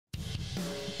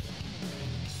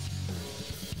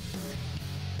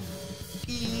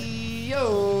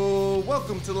Yo,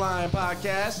 welcome to L.I.O.N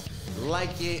Podcast.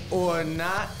 Like it or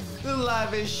not, the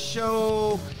livest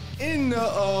show in the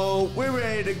O. We're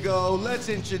ready to go. Let's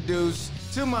introduce,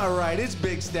 to my right, it's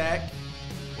Big Stack.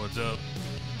 What's up?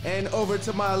 And over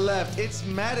to my left, it's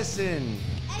Madison.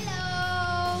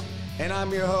 Hello. And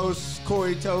I'm your host,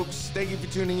 Corey Tokes. Thank you for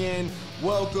tuning in.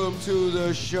 Welcome to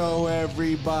the show,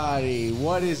 everybody.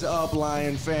 What is up,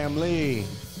 L.I.O.N family?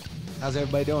 How's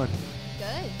everybody doing?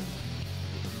 Good.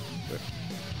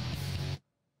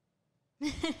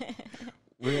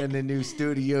 We're in the new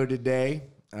studio today.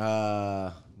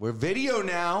 We're video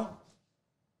now.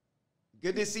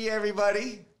 Good to see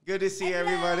everybody. Good to see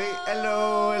everybody.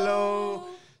 Hello.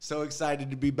 So excited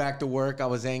to be back to work. I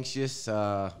was anxious.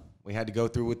 We had to go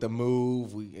through with the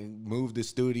move. We moved the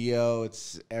studio.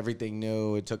 It's everything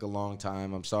new. It took a long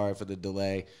time. I'm sorry for the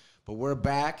delay. But we're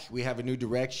back. We have a new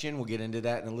direction. We'll get into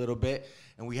that in a little bit.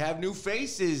 And we have new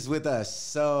faces with us.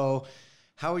 So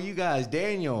how are you guys?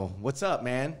 Daniel, what's up,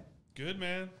 man? Good,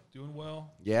 man. Doing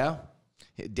well. Yeah?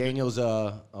 Daniel's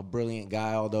a brilliant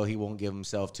guy, although he won't give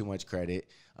himself too much credit.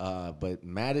 But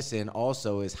Madison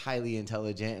also is highly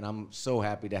intelligent, and I'm so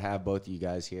happy to have both of you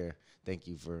guys here. Thank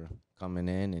you for coming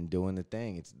in and doing the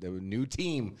thing. It's the new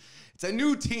team. It's a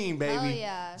new team, baby. Oh,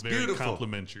 yeah. It's Very beautiful.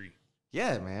 complimentary.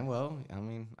 Yeah, man. Well, I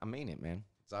mean it, man.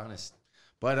 It's honest.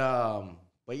 But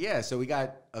yeah, so we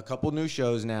got a couple new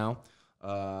shows now.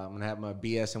 I'm gonna have my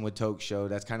BSing with Toke show.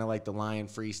 That's kind of like the L.I.O.N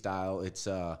freestyle. It's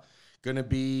gonna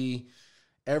be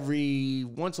every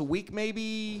once a week,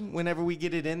 maybe, whenever we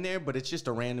get it in there. But it's just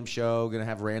a random show. Gonna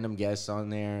have random guests on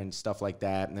there and stuff like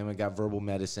that. And then we got verbal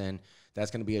medicine.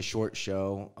 That's gonna be a short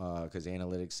show because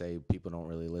analytics say people don't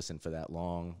really listen for that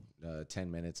long. 10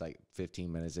 minutes, like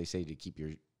 15 minutes. They say to keep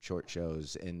your short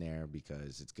shows in there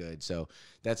because it's good. So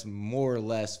that's more or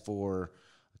less for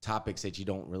topics that you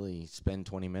don't really spend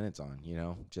 20 minutes on, you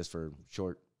know, just for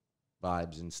short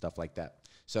vibes and stuff like that.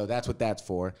 So that's what that's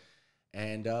for.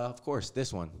 And, of course,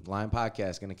 this one, L.I.O.N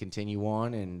Podcast, going to continue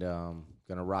on and going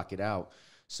to rock it out.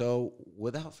 So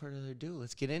without further ado,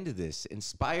 let's get into this.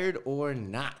 Inspired or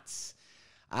not,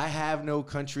 I have no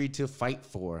country to fight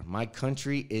for. My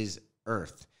country is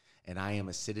Earth, and I am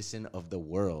a citizen of the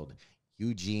world.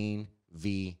 Eugene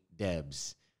V.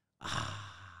 Debs. I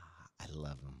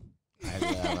love him. I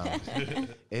love him.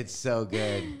 It's so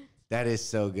good. That is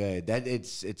so good. That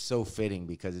it's so fitting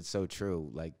because it's so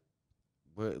true. Like,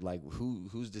 we're like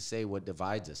who's to say what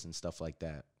divides us and stuff like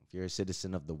that? If you're a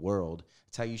citizen of the world,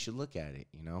 it's how you should look at it.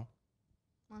 You know.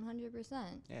 100%.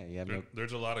 Yeah, you have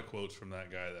There's a lot of quotes from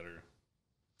that guy that are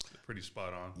pretty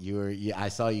spot on. I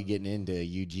saw you getting into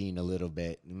Eugene a little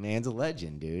bit. The man's a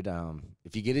legend, dude.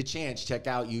 If you get a chance, check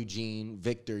out Eugene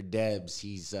Victor Debs.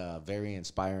 He's very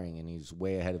inspiring and he's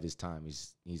way ahead of his time.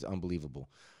 He's unbelievable.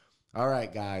 All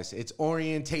right, guys, it's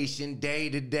orientation day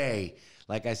today.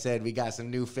 Like I said, we got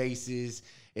some new faces.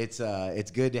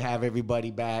 It's good to have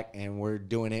everybody back, and we're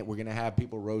doing it. We're gonna have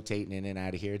people rotating in and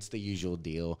out of here. It's the usual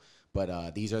deal.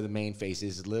 But these are the main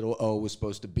faces. Little O was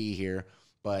supposed to be here,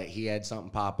 but he had something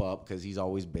pop up because he's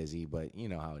always busy. But you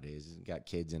know how it is. He's got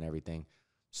kids and everything.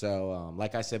 So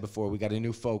like I said before, we got a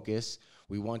new focus.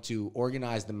 We want to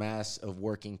organize the mass of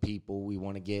working people. We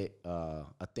want to get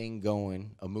a thing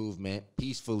going, a movement,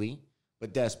 peacefully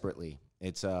but desperately.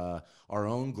 It's our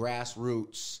own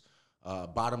grassroots,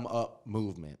 bottom-up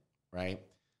movement, right?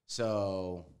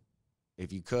 So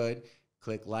if you could,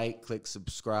 click like, click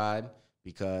subscribe,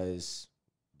 because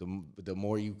the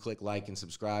more you click like and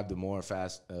subscribe,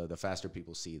 the faster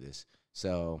people see this.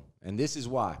 So, and this is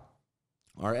why.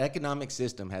 Our economic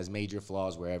system has major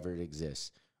flaws wherever it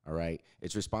exists, all right?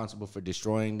 It's responsible for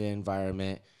destroying the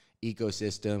environment,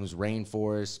 ecosystems,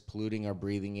 rainforests, polluting our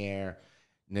breathing air,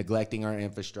 neglecting our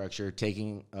infrastructure,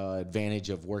 taking advantage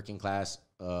of working class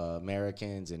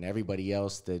Americans and everybody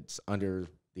else that's under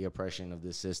the oppression of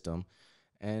this system.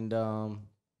 And,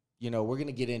 you know, we're going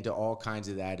to get into all kinds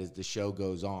of that as the show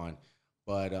goes on.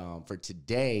 But for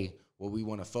today, what we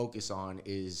want to focus on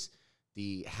is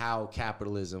how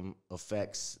capitalism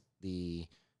affects the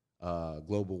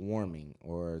global warming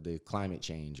or the climate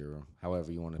change, or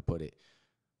however you want to put it.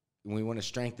 And we want to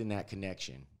strengthen that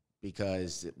connection,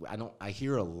 because I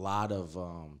hear a lot of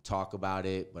talk about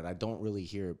it, but I don't really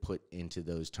hear it put into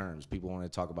those terms. People want to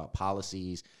talk about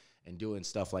policies and doing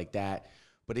stuff like that.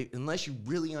 But unless you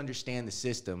really understand the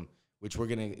system, which we're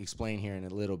going to explain here in a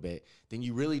little bit, then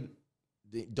you really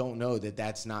don't know that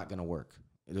that's not going to work.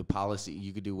 The policy,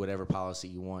 you could do whatever policy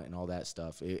you want and all that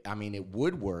stuff. It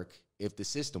would work if the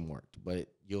system worked, but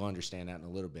you'll understand that in a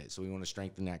little bit. So we want to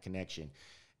strengthen that connection.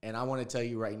 And I want to tell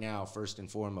you right now, first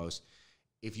and foremost,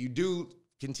 if you do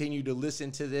continue to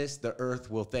listen to this, the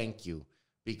earth will thank you,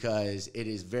 because it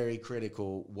is very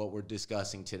critical what we're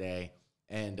discussing today.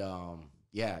 And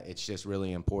yeah, it's just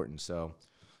really important. So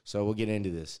we'll get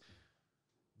into this.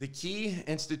 The key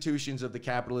institutions of the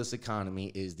capitalist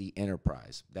economy is the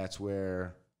enterprise. That's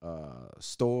where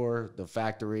store, the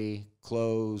factory,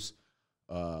 clothes,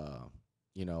 all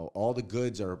the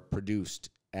goods are produced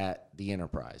at the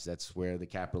enterprise. That's where the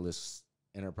capitalist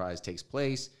enterprise takes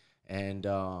place. And,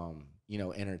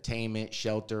 entertainment,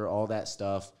 shelter, all that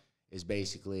stuff is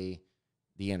basically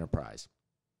the enterprise.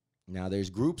 Now, there's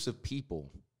groups of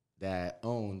people that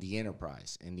own the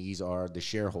enterprise, and these are the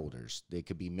shareholders. They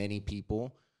could be many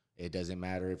people. It doesn't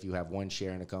matter if you have one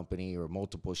share in a company or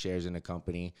multiple shares in a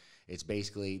company. It's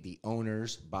basically the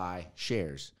owners buy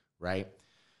shares, right?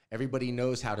 Everybody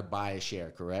knows how to buy a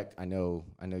share, correct? I know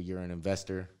you're an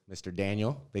investor, Mr.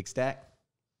 Daniel, Big Stack.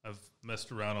 I've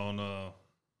messed around on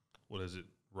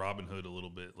Robinhood a little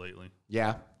bit lately.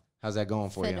 Yeah. How's that going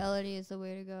for you? Fidelity is the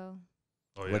way to go.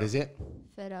 Oh, yeah. What is it?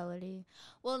 Fidelity.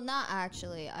 Well, not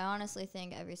actually. I honestly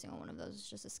think every single one of those is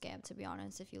just a scam, to be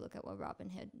honest, if you look at what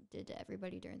Robinhood did to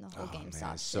everybody during the whole GameStop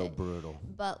Man, it's so brutal.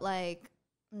 But,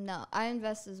 no, I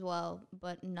invest as well,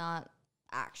 but not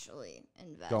actually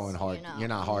invest. Going hard. You're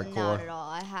not hardcore? Not at all.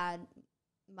 I had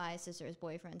my sister's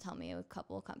boyfriend tell me a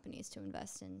couple of companies to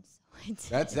invest in.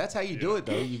 So I did. That's how you do it,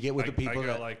 though. You get with the people I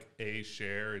got a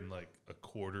share and a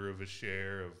quarter of a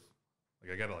share of,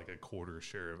 I got a quarter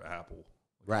share of Apple.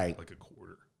 Right. Like a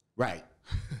quarter. Right.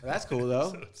 That's cool, though.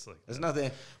 So it's there's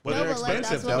nothing. But They're no,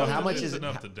 expensive, though. How much is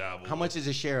enough to dabble? How much is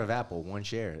a share of Apple? One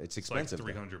share. It's expensive.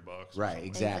 It's $300. Right.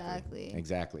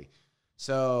 Exactly.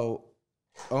 So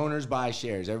owners buy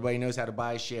shares. Everybody knows how to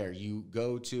buy a share. You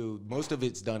go to, most of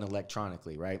it's done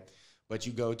electronically, right? But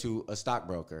you go to a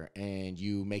stockbroker and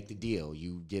you make the deal.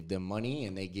 You give them money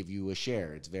and they give you a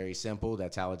share. It's very simple.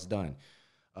 That's how it's done.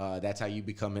 That's how you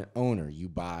become an owner. You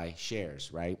buy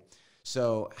shares, right?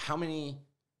 So how many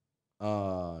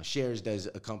shares does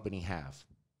a company have?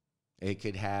 It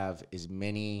could have as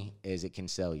many as it can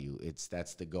sell you.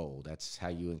 That's the goal. That's how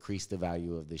you increase the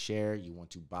value of the share. You want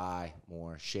to buy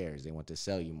more shares. They want to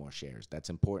sell you more shares. That's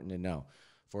important to know.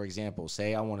 For example,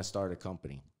 say I want to start a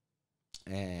company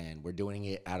and we're doing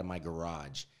it out of my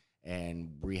garage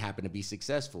and we happen to be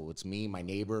successful. It's me, my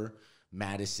neighbor,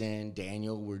 Madison,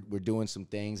 Daniel. We're doing some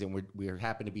things and we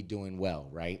happen to be doing well,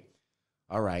 right?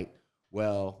 All right.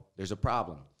 Well, there's a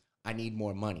problem. I need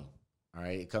more money. All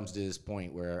right. It comes to this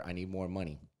point where I need more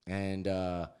money and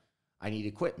I need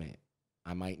equipment.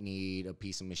 I might need a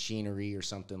piece of machinery or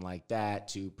something like that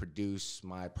to produce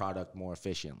my product more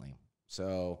efficiently.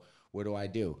 So what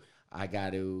do? I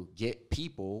got to get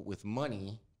people with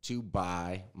money to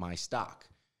buy my stock.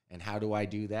 And how do I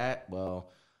do that?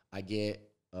 Well, I get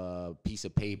a piece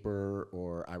of paper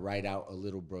or I write out a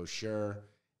little brochure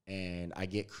and I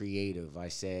get creative. I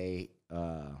say,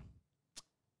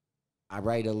 I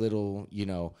write a little,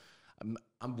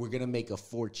 we're going to make a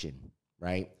fortune,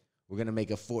 right? We're going to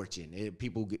make a fortune.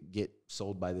 People get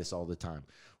sold by this all the time.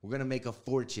 We're going to make a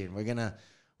fortune. We're going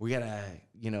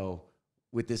to,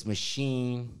 with this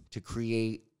machine to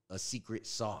create a secret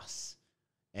sauce.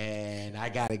 And I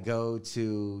got to go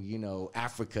to,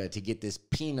 Africa to get this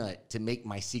peanut to make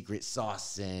my secret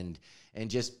sauce and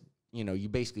just, you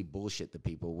basically bullshit the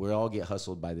people. We all get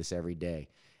hustled by this every day.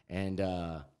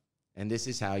 And this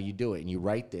is how you do it. And you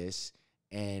write this,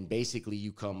 and basically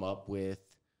you come up with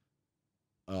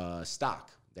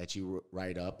stock that you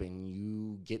write up, and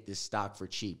you get this stock for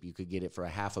cheap. You could get it for a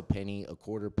half a penny, a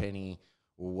quarter penny,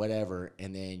 or whatever,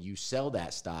 and then you sell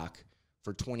that stock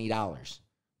for $20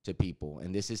 to people.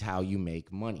 And this is how you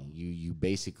make money. You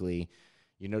basically,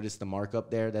 you notice the markup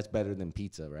there? That's better than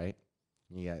pizza, right?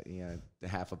 You got the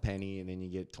half a penny, and then you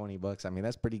get $20. I mean,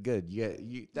 that's pretty good.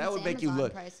 That would make you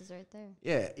look. Prices right there.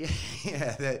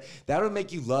 Yeah. That would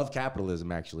make you love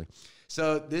capitalism, actually.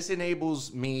 So this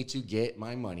enables me to get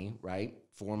my money, right,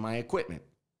 for my equipment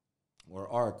or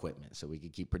our equipment, so we can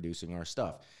keep producing our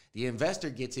stuff. The investor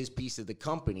gets his piece of the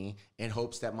company and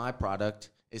hopes that my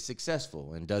product is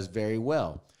successful and does very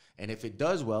well. And if it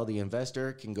does well, the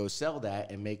investor can go sell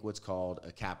that and make what's called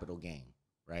a capital gain,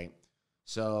 right?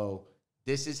 So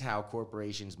this is how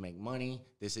corporations make money.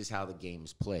 This is how the game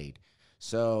is played.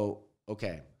 So,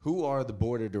 okay, who are the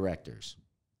board of directors?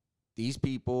 These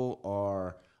people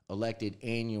are elected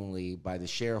annually by the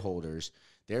shareholders.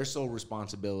 Their sole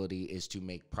responsibility is to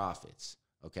make profits,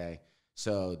 okay?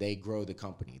 So they grow the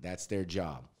company. That's their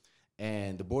job.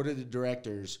 And the board of the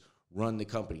directors run the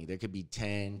company. There could be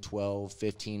 10, 12,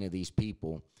 15 of these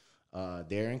people.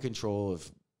 They're in control of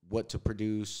what to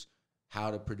produce,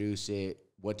 how to produce it,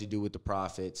 what to do with the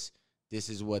profits. This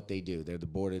is what they do. They're the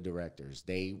board of directors.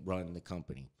 They run the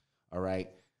company. All right.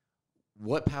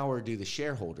 What power do the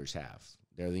shareholders have?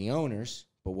 They're the owners,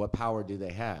 but what power do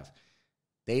they have?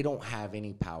 They don't have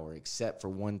any power except for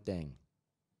one thing.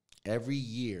 Every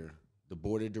year, the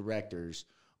board of directors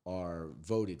are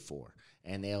voted for,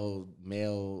 and they'll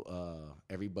mail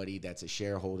everybody that's a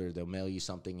shareholder, they'll mail you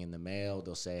something in the mail.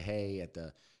 They'll say, hey, at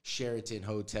the Sheraton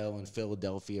Hotel in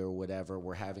Philadelphia or whatever,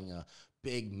 we're having a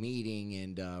big meeting,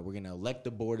 and we're going to elect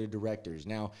the board of directors.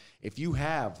 Now, if you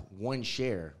have one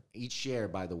share, each share,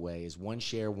 by the way, is one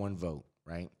share, one vote,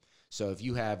 right? So if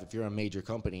you're a major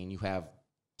company and you have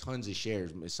tons of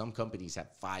shares, some companies have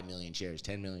 5 million shares,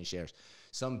 10 million shares.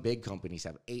 Some big companies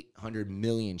have 800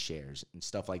 million shares and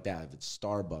stuff like that. If it's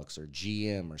Starbucks or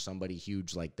GM or somebody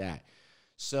huge like that.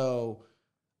 So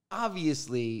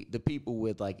obviously the people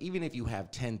with, like, even if you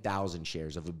have 10,000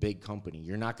 shares of a big company,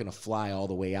 you're not going to fly all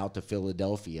the way out to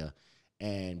Philadelphia,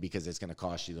 and because it's going to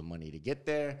cost you the money to get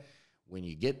there. When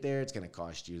you get there, it's going to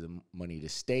cost you the money to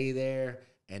stay there.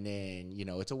 And then,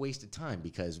 it's a waste of time,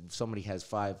 because if somebody has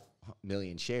 5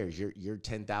 million shares, your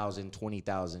 10,000,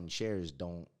 20,000 shares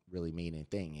don't really mean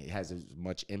anything. It has as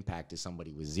much impact as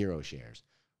somebody with 0 shares,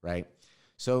 right?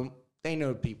 So they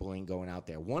know people ain't going out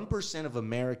there. 1% of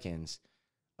Americans,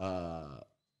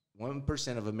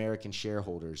 1% of American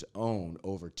shareholders own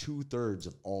over 2/3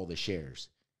 of all the shares.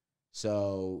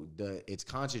 So it's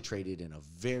concentrated in a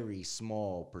very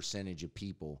small percentage of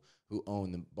people who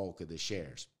own the bulk of the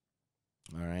shares.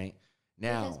 All right.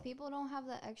 Now, because people don't have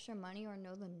the extra money or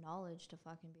know the knowledge to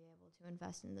fucking be able to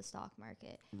invest in the stock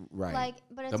market. right. Like,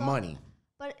 but it's the money.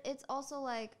 But it's also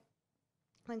like,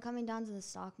 when coming down to the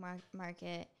stock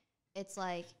market, it's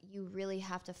like you really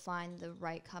have to find the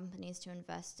right companies to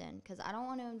invest in. Because I don't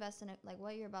want to invest in it, like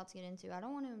what you're about to get into. I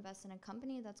don't want to invest in a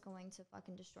company that's going to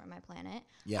fucking destroy my planet.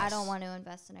 Yes. I don't want to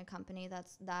invest in a company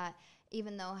that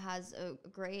even though has a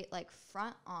great like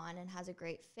front on and has a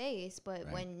great face, but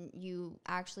Right. when you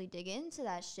actually dig into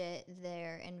that shit,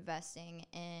 they're investing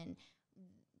in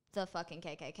the fucking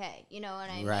KKK. You know what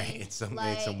I mean? Right. It's some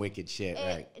wicked shit,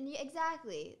 right?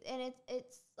 Exactly. And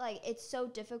it's like, it's so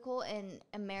difficult, and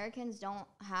Americans don't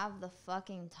have the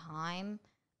fucking time,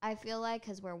 I feel like,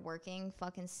 because we're working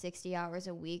fucking 60 hours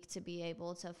a week to be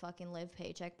able to fucking live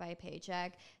paycheck by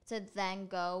paycheck, to then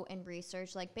go and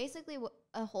research, like, basically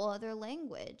a whole other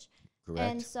language. Correct.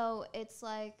 And so it's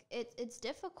like, it's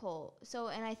difficult. So,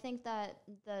 and I think that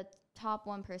the top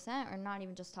 1%, or not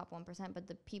even just top 1%, but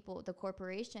the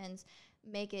corporations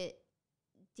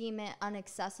deem it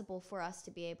unaccessible for us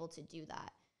to be able to do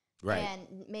that. Right.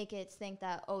 And make it think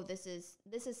that, oh, this is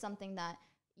something that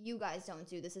you guys don't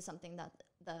do. This is something that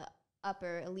the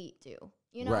upper elite do.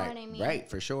 You know right. what I mean? Right,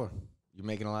 for sure. You're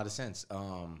making a lot of sense.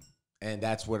 And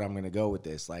that's what I'm going to go with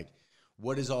this. Like,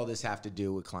 what does all this have to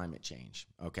do with climate change?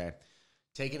 Okay.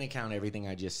 Take into account everything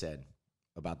I just said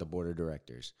about the board of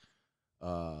directors.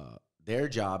 Their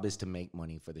job is to make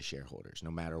money for the shareholders,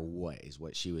 no matter what, is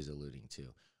what she was alluding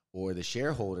to. Or the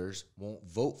shareholders won't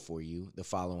vote for you the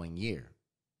following year.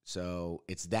 So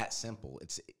it's that simple.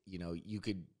 It's, you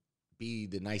could be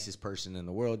the nicest person in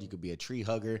the world. You could be a tree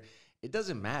hugger. It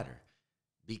doesn't matter,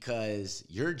 because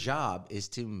your job is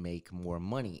to make more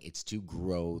money. It's to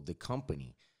grow the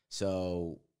company.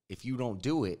 So if you don't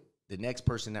do it, the next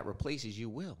person that replaces you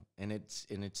will. And it's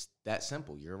that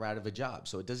simple. You're out of a job.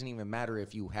 So it doesn't even matter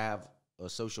if you have a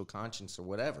social conscience or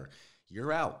whatever.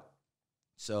 You're out.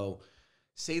 So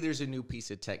say there's a new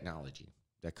piece of technology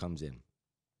that comes in.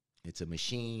 It's a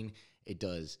machine. It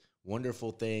does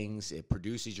wonderful things. It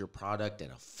produces your product at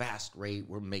a fast rate.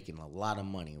 We're making a lot of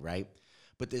money, right?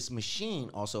 But this machine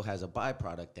also has a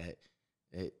byproduct that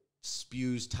it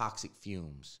spews toxic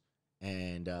fumes.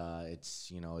 And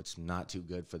it's not too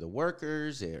good for the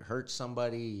workers. It hurts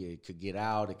somebody. It could get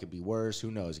out. It could be worse.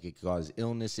 Who knows? It could cause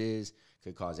illnesses,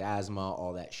 could cause asthma,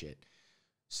 all that shit.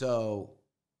 So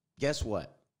guess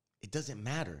what? It doesn't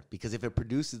matter, because if it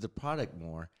produces the product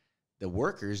more, the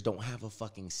workers don't have a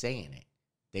fucking say in it.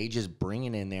 They just bring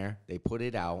it in there, they put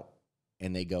it out,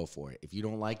 and they go for it. If you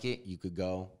don't like it, you could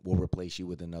go. We'll replace you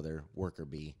with another worker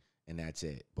bee, and that's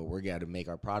it. But we're got to make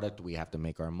our product. We have to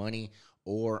make our money,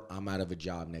 or I'm out of a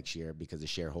job next year because the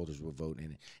shareholders will vote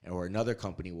in it. Or another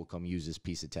company will come use this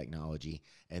piece of technology,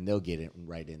 and they'll get it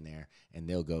right in there, and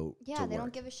they'll go Yeah, to they work.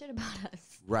 don't give a shit about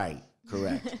us. Right,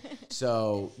 correct.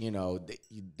 So,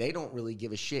 they don't really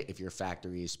give a shit if your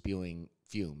factory is spewing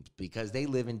fumes, because they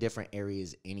live in different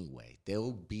areas anyway.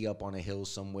 They'll be up on a hill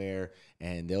somewhere,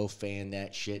 and they'll fan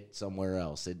that shit somewhere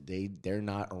else. They're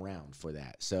not around for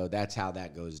that. So that's how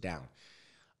that goes down.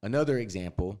 Another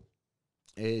example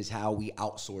is how we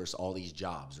outsource all these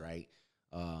jobs, right?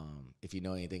 If you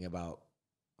know anything about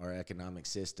our economic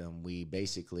system, we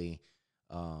basically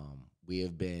We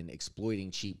have been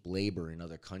exploiting cheap labor in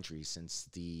other countries since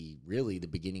the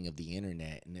beginning of the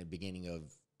internet and the beginning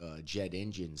of jet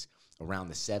engines around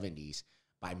the 70s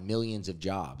by millions of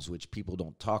jobs, which people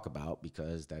don't talk about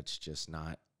because that's just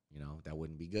not, that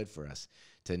wouldn't be good for us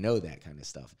to know that kind of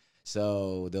stuff.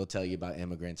 So they'll tell you about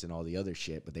immigrants and all the other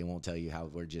shit, but they won't tell you how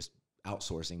we're just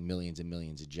outsourcing millions and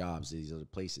millions of jobs to these other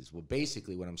places. Well,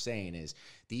 basically what I'm saying is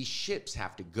these ships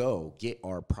have to go get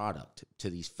our product to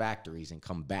these factories and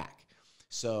come back.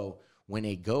 So when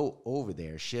they go over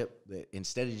there,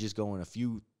 instead of just going a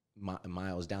few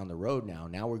miles down the road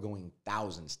now we're going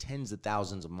thousands, tens of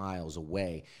thousands of miles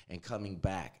away and coming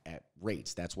back at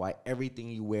rates. That's why everything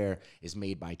you wear is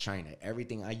made by China.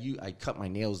 Everything I cut my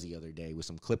nails the other day with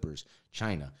some clippers,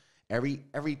 China.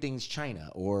 Everything's China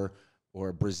or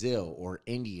Brazil or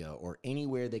India or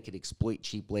anywhere they could exploit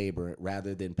cheap labor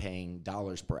rather than paying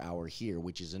dollars per hour here,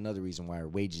 which is another reason why our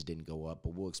wages didn't go up,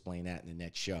 but we'll explain that in the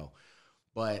next show.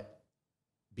 But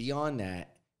beyond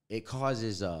that, it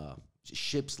causes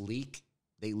ships leak.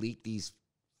 They leak these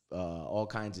all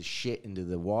kinds of shit into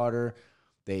the water.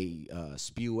 They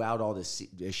spew out all this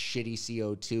shitty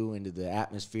CO2 into the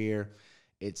atmosphere.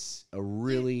 It's a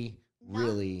really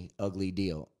ugly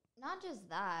deal. Not just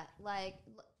that, like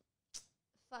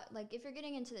if you're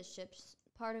getting into the ships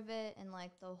part of it and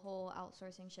like the whole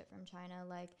outsourcing shit from China,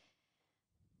 like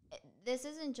this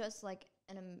isn't just like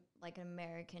an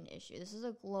American issue. This is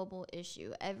a global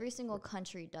issue. Every single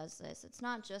country does this. It's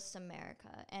not just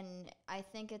America. And I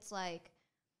think it's like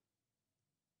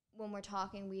when we're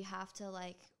talking, we have to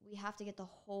get the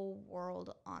whole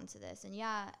world onto this. And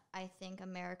yeah, I think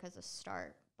America's a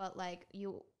start, but like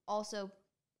you also,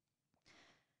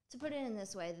 to put it in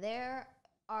this way, there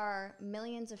are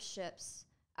millions of ships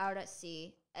out at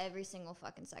sea every single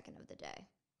fucking second of the day.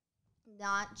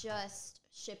 Not just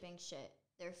shipping shit.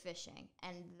 They're fishing,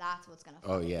 and that's what's gonna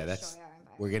destroy our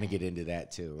environment. We're gonna get into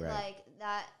that too, right? Like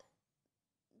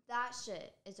that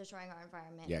shit is destroying our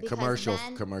environment. Yeah, commercial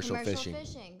fishing.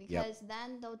 Because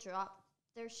then they'll drop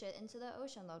their shit into the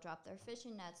ocean. They'll drop their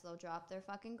fishing nets. They'll drop their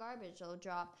fucking garbage. They'll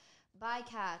drop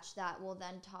bycatch that will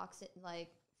then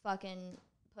fucking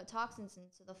put toxins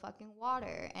into the fucking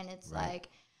water. And it's like,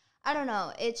 I don't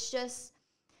know. It's just,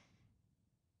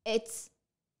 it's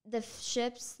the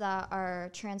ships that are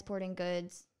transporting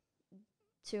goods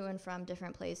to and from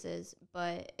different places,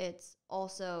 but it's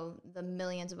also the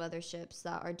millions of other ships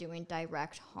that are doing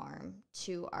direct harm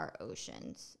to our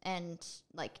oceans, and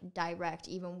like direct,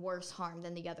 even worse harm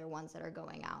than the other ones that are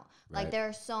going out. Like there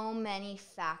are so many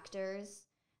factors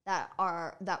that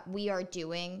we are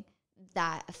doing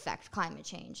that affect climate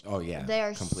change. Oh yeah.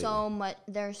 There's so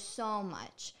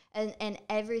much. And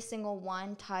every single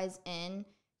one ties in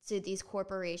to these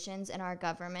corporations and our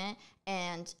government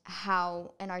and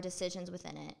our decisions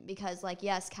within it. Because like,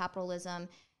 yes, capitalism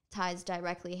ties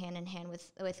directly hand in hand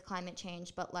with climate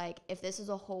change, but like if this is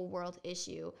a whole world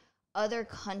issue, other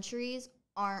countries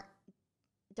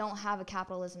don't have a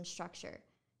capitalism structure.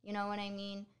 You know what I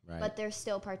mean? Right. But they're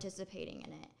still participating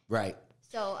in it. Right.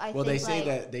 So they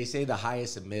say the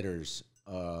highest emitters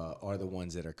are the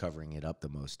ones that are covering it up the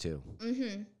most too.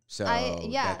 Mm-hmm. So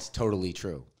that's totally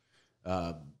true.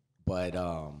 But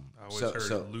I always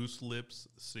heard loose lips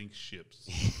sink ships.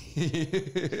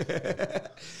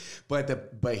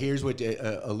 But here's what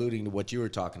alluding to what you were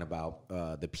talking about,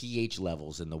 the pH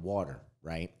levels in the water,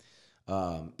 right?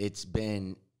 It's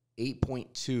been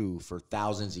 8.2 for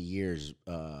thousands of years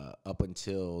up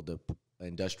until the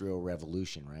Industrial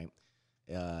Revolution, right?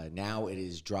 Now it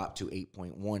is dropped to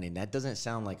 8.1, and that doesn't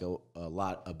sound like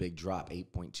a big drop,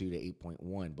 8.2 to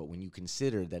 8.1. But when you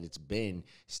consider that it's been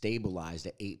stabilized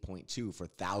at 8.2 for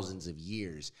thousands of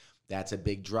years, that's a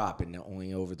big drop. And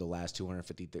only over the last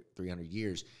 250, 300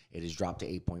 years, it has dropped to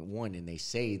 8.1. And they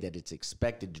say that it's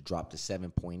expected to drop to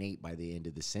 7.8 by the end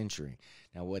of the century.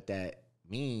 Now, what that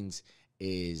means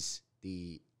is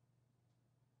the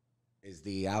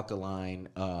alkaline.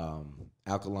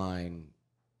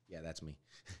 Yeah, that's me.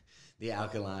 The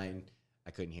alkaline,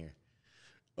 I couldn't hear.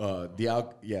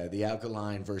 The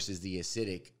alkaline versus the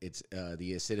acidic. It's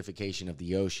the acidification of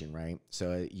the ocean, right?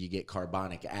 So you get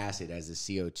carbonic acid as the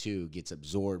CO2 gets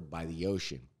absorbed by the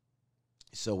ocean.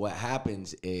 So what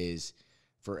happens is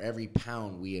for every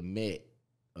pound we emit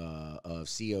of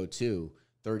CO2,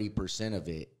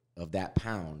 30% of that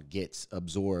pound gets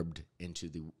absorbed into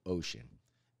the ocean.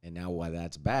 And now why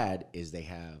that's bad is they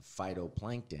have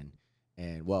phytoplankton.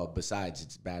 And, well, besides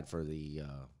it's bad for the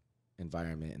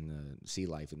environment and the sea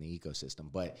life and the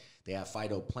ecosystem, but they have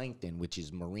phytoplankton, which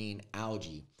is marine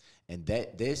algae, and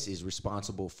this is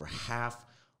responsible for half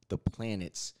the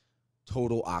planet's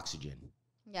total oxygen.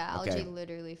 Yeah, algae Okay.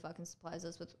 literally fucking supplies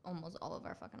us with almost all of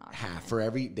our fucking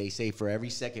oxygen. They say for every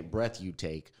second breath you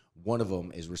take, one of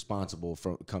them is responsible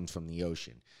comes from the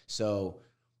ocean. So,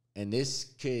 and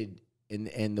this could,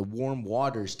 and the warm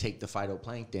waters take the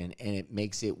phytoplankton, and it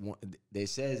makes it. It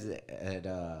says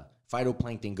that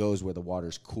phytoplankton goes where the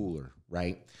water's cooler,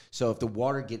 right? So if the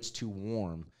water gets too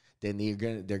warm, then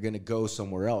they're gonna go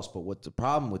somewhere else. But what's the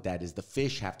problem with that is the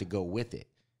fish have to go with it,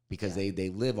 because they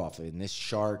live off it. And this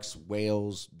sharks,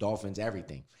 whales, dolphins,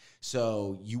 everything.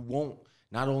 So you won't,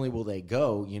 not only will they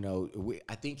go,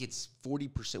 I think it's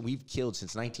 40%. We've killed,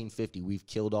 since 1950, we've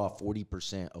killed off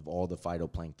 40% of all the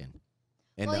phytoplankton.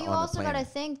 Well, you also got to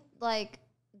think, like,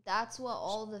 that's what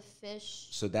all the fish.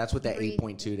 So that's what that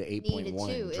 8.2 to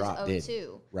 8.1 drop did.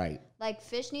 Right. Like,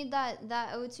 fish need that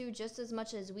O2 just as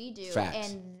much as we do.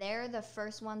 Facts. And they're the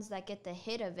first ones that get the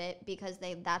hit of it because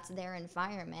that's their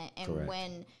environment. And Correct.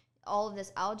 when all of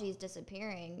this algae is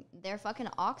disappearing, their fucking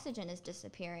oxygen is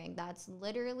disappearing. That's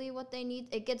literally what they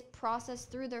need. It gets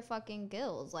processed through their fucking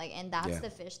gills. Like, and that's the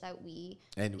fish that we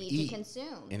need to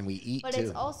consume. And we eat But too.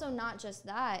 it's also not just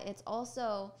that. It's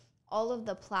also all of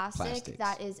the plastic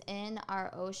that is in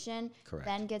our ocean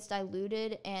then gets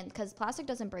diluted, and because plastic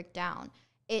doesn't break down,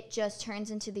 it just turns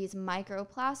into these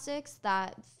microplastics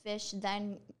that fish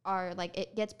then are like,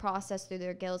 it gets processed through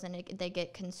their gills, and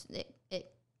the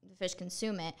fish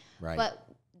consume it. Right. But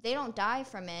they don't die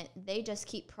from it. They just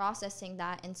keep processing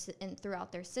that in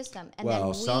throughout their system. And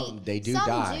well, then some die.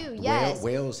 Do, yes.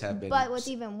 Whales have been. But what's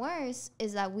even worse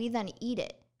is that we then eat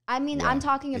it. I mean, Yeah, I'm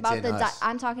talking about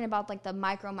I'm talking about like the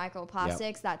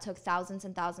microplastics that took thousands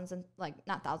and thousands and, like,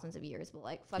 not thousands of years, but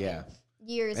like fucking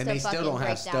years and to they fucking still don't break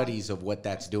have down. studies of what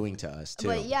that's doing to us too.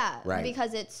 But right.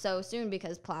 because it's so soon,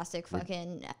 because plastic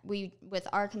fucking, with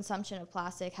our consumption of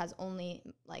plastic has only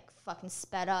like fucking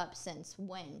sped up since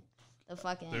when the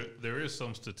fucking. There is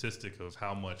some statistic of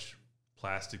how much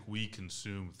plastic we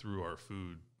consume through our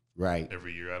food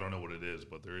every year. I don't know what it is,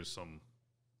 but there is some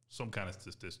kind of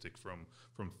statistic from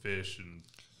fish and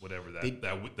whatever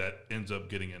that ends up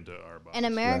getting into our bodies. And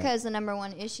America is the number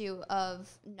one issue of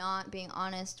not being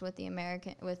honest with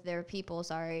their people,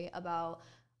 about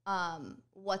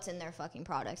what's in their fucking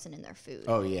products and in their food.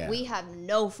 Oh, yeah. We have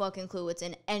no fucking clue what's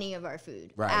in any of our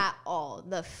food at all.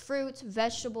 The fruits,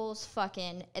 vegetables,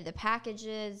 fucking the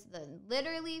packages,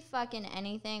 literally fucking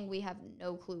anything. We have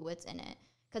no clue what's in it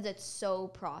because it's so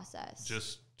processed.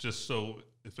 Just so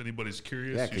if anybody's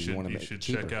curious, you should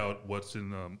check out what's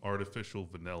in artificial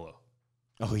vanilla.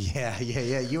 Oh, yeah.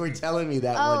 You were telling me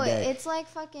that one day. It's like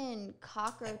fucking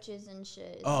cockroaches and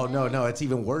shit. Oh, no, it's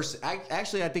even worse. I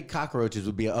think cockroaches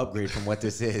would be an upgrade from what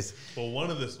this is. Well, one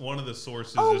of the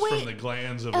sources is from the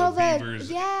glands of a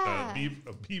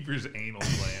beaver's anal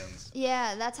glands.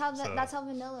 Yeah, that's how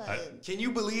vanilla is. Can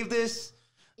you believe this?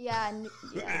 Yeah.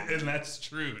 And that's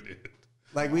true, dude.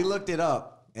 Like, we looked it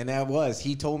up. And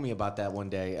he told me about that one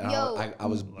day. And I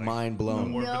was mind blown. No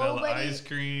more vanilla ice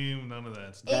cream, none of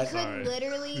that stuff. It could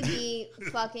literally be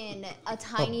fucking a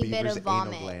tiny bit of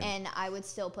vomit, and I would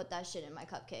still put that shit in my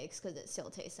cupcakes because it still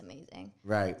tastes amazing.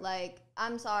 Right. Like,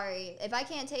 I'm sorry. If I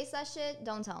can't taste that shit,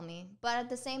 don't tell me. But at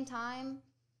the same time...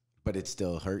 But it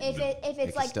still hurts. If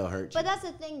it's like, still hurt you. But that's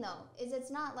the thing though, is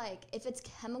it's not like, if it's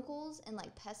chemicals and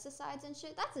like pesticides and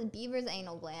shit, that's a beaver's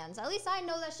anal glands. At least I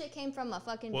know that shit came from a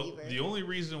fucking beaver. The only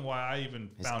reason why I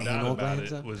even found out about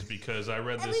it was because I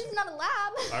read this. At least it's not a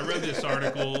lab. I read this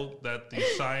article that the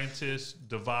scientists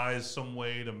devised some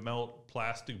way to melt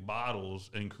plastic bottles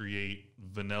and create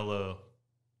vanilla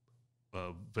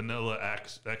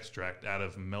extract out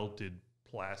of melted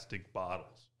plastic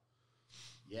bottles.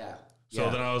 Yeah. So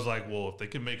then I was like, well, if they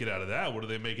can make it out of that, what do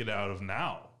they make it out of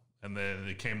now? And then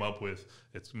it came up with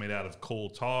it's made out of coal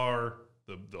tar,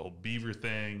 the whole beaver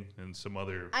thing, and some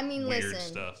other weird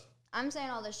stuff. I'm saying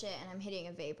all this shit, and I'm hitting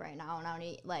a vape right now, and I don't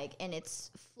eat and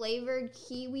it's flavored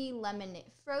kiwi lemonade,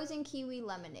 frozen kiwi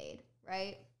lemonade,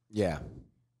 right? Yeah.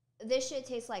 This shit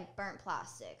tastes like burnt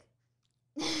plastic,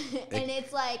 and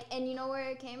it's like, and you know where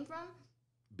it came from?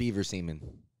 Beaver semen.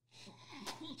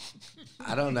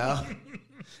 I don't know.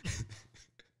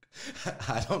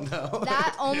 I don't know.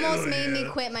 That almost made me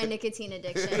quit my nicotine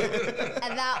addiction.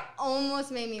 And that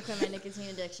almost made me quit my nicotine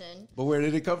addiction. But where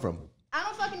did it come from? I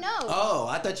don't fucking know. Oh,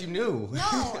 I thought you knew. No,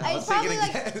 I was probably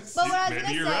like, but what I was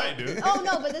gonna say, right, dude. Oh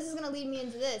no, but this is gonna lead me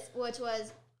into this, which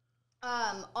was,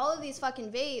 all of these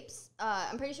fucking vapes.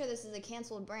 I'm pretty sure this is a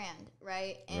canceled brand,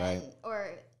 right?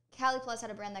 Or Cali Plus had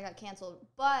a brand that got canceled,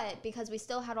 but because we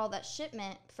still had all that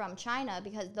shipment from China,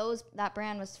 because that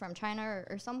brand was from China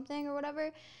or something or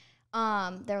whatever,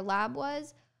 their lab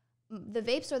was. The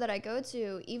vape store that I go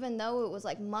to, even though it was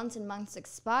like months and months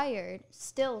expired,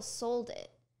 still sold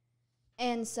it.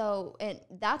 And so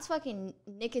that's fucking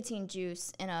nicotine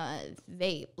juice in a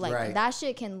vape. Like, right. that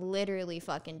shit can literally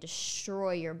fucking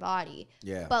destroy your body.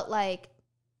 Yeah. But, like,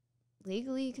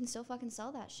 legally, you can still fucking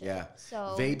sell that shit. Yeah.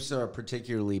 So vapes are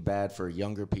particularly bad for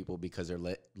younger people because their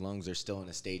lungs are still in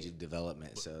a stage of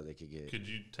development, so they could get... Could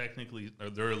you technically...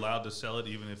 Are they allowed to sell it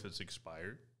even if it's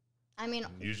expired? I mean...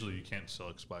 Usually you can't sell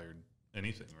expired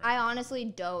anything, right? I honestly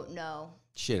don't know.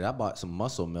 Shit, I bought some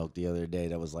muscle milk the other day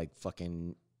that was like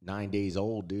fucking 9 days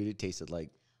old, dude. It tasted like...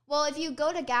 Well, if you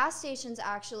go to gas stations,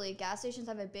 actually, gas stations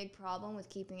have a big problem with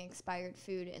keeping expired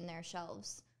food in their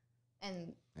shelves.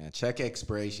 And check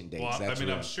expiration dates. Well, That's I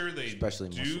mean, I'm sure they especially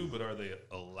do, muscle. but are they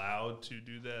allowed to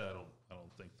do that? I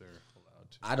don't think they're allowed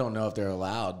to. I don't know if they're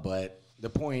allowed, but the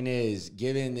point is,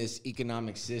 given this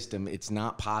economic system, it's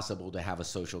not possible to have a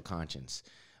social conscience.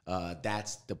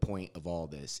 That's the point of all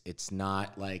this. It's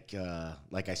not like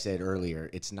I said earlier,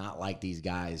 it's not like these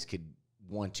guys could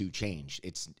want to change.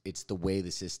 It's the way the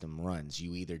system runs.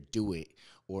 You either do it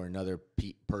or another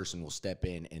person will step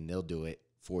in and they'll do it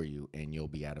for you and you'll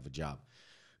be out of a job.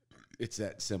 It's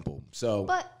that simple. So,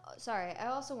 but sorry, I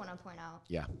also want to point out.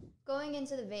 Yeah. Going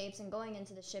into the vapes and going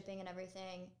into the shipping and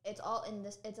everything, it's all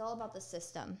about the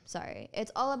system. Sorry,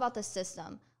 it's all about the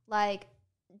system. Like,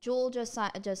 Juul just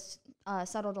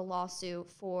settled a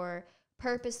lawsuit for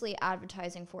purposely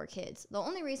advertising for kids. The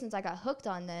only reasons I got hooked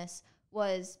on this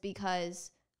was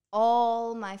because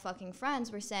all my fucking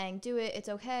friends were saying, do it, it's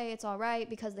okay, it's all right,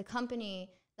 because the company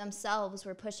themselves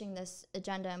were pushing this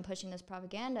agenda and pushing this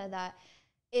propaganda that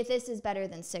if this is better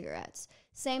than cigarettes.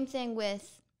 Same thing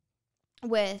with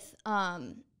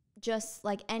just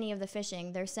like any of the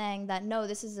fishing. They're saying that, no,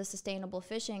 this is a sustainable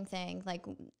fishing thing. Like,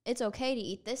 it's okay to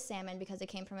eat this salmon because it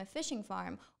came from a fishing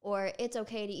farm, or it's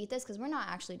okay to eat this because we're not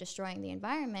actually destroying the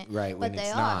environment. Right, but when they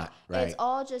it's are. not. Right. It's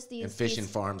all just these and fishing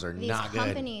farms are these not good.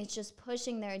 companies just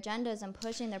pushing their agendas and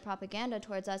pushing their propaganda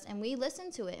towards us, and we listen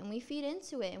to it and we feed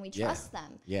into it and we trust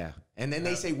them. Yeah, and then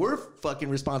they say we're fucking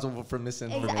responsible for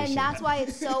misinformation. And that's why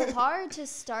it's so hard to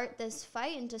start this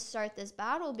fight and to start this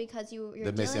battle, because you're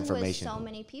dealing with so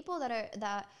many people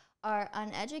that are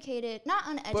uneducated, not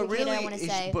uneducated. But really, I want to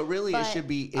say, but really, it should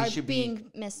be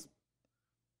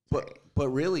But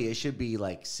really, it should be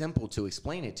like simple to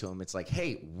explain it to them. It's like,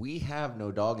 hey, we have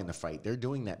no dog in the fight. They're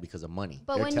doing that because of money.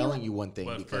 They're telling you one thing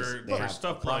because they have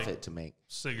stuff profit like to make.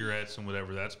 Cigarettes and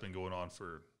whatever, that's been going on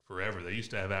for forever. They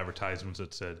used to have advertisements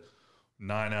that said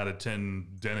 9 out of 10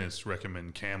 dentists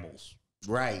recommend Camels.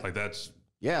 Right. Like that's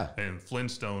And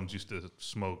Flintstones used to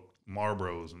smoke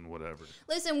Marlboros and whatever.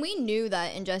 Listen, we knew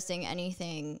that ingesting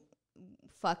anything,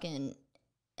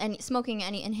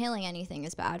 inhaling anything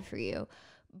is bad for you.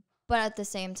 But at the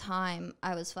same time,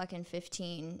 I was fucking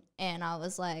 15 and I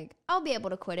was like, I'll be able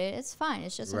to quit it. It's fine.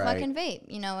 It's just a fucking vape.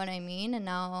 You know what I mean? And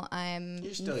now I'm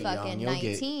fucking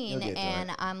 19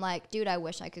 and I'm like, dude, I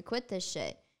wish I could quit this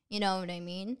shit. You know what I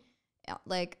mean?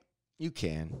 Like, you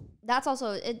can. That's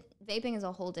also vaping is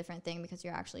a whole different thing because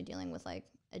you're actually dealing with like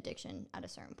addiction at a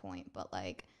certain point. But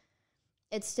like,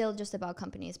 it's still just about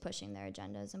companies pushing their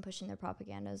agendas and pushing their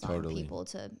propagandas on people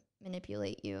to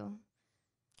manipulate you.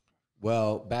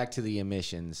 Well, back to the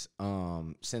emissions.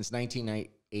 Since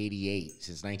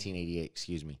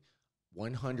 1988,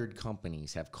 100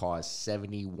 companies have caused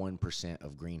 71%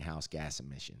 of greenhouse gas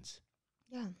emissions.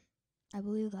 Yeah, I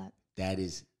believe that. That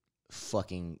is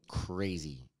fucking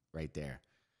crazy right there.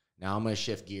 Now, I'm going to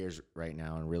shift gears right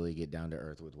now and really get down to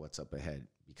earth with what's up ahead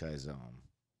because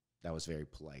that was very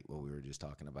polite, what we were just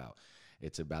talking about.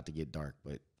 It's about to get dark,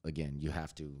 but again, you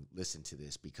have to listen to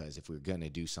this because if we're going to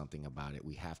do something about it,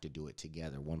 we have to do it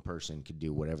together. One person could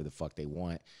do whatever the fuck they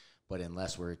want, but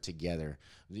unless we're together,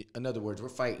 in other words, we're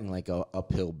fighting like a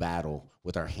uphill battle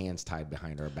with our hands tied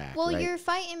behind our back. Well, right? You're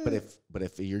fighting. But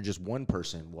if you're just one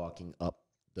person walking up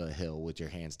the hill with your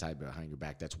hands tied behind your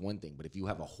back, that's one thing. But if you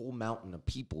have a whole mountain of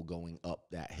people going up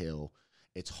that hill,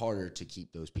 it's harder to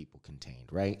keep those people contained,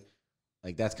 right?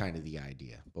 Like that's kind of the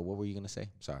idea. But what were you going to say?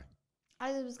 Sorry.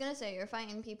 I was going to say, you're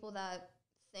fighting people that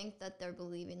think that they're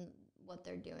believing what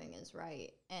they're doing is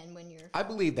right. And when you're... I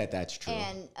believe that that's true.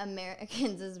 And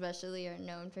Americans especially are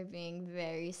known for being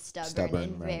very stubborn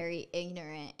and very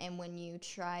ignorant. And when you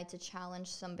try to challenge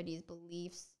somebody's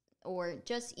beliefs or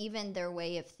just even their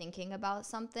way of thinking about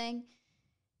something,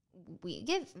 we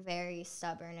get very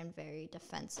stubborn and very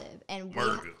defensive. And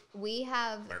we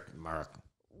have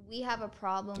a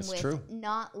problem with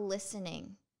not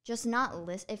listening. Just not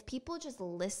listen. If people just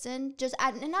listen,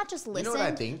 and not just listen, you know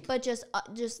what I think? But just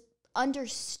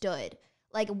understood,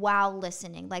 like while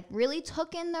listening, like really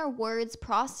took in their words,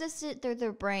 processed it through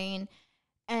their brain,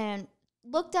 and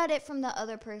looked at it from the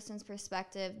other person's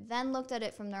perspective, then looked at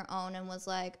it from their own and was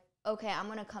like, okay, I'm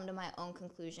going to come to my own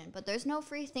conclusion. But there's no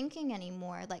free thinking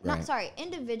anymore. Like, not, sorry,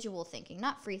 individual thinking,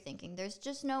 not free thinking. There's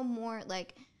just no more,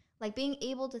 like being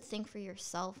able to think for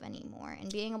yourself anymore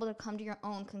and being able to come to your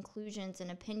own conclusions and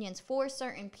opinions for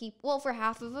certain people, well, for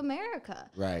half of America.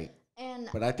 Right.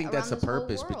 But I think that's the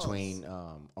purpose between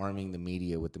arming the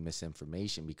media with the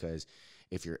misinformation, because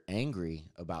if you're angry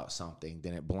about something,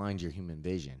 then it blinds your human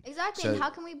vision. Exactly. So, and how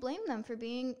can we blame them for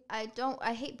being, I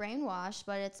hate brainwashed,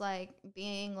 but it's like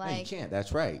being like. No, you can't.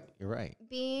 That's right. You're right.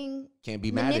 Can't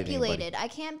be manipulated. I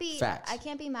can't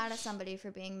be mad at somebody for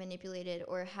being manipulated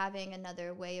or having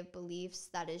another way of beliefs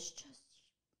that is just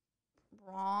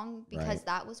wrong, because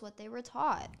that was what they were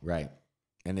taught. Right.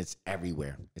 And it's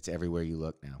everywhere. It's everywhere you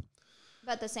look now.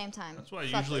 But at the same time, that's why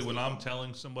usually when I'm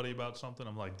telling somebody about something,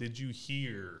 I'm like, "Did you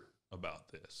hear about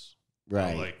this?"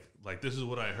 Right. You know, like this is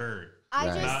what I heard.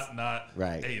 Not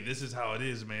right. Hey, this is how it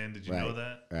is, man. Did you know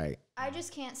that? Right. I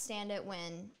just can't stand it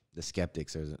when the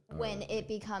skeptics are when it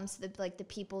becomes the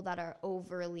people that are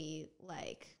overly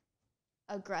like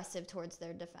aggressive towards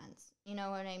their defense. You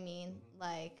know what I mean?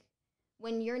 Like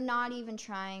when you're not even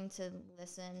trying to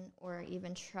listen or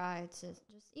even try to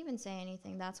just even say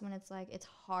anything, that's when it's like it's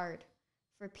hard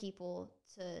for people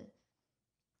to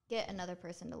get another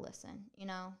person to listen, you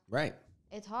know? Right.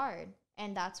 It's hard.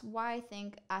 And that's why I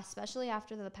think, especially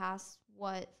after the past,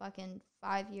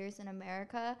 5 years in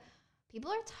America,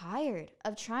 people are tired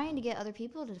of trying to get other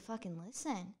people to fucking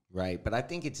listen. Right. But I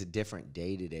think it's a different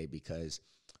day today, because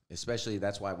especially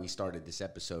that's why we started this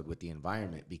episode with the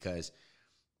environment, because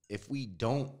if we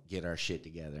don't get our shit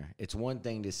together, it's one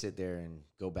thing to sit there and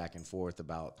go back and forth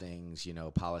about things, you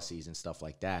know, policies and stuff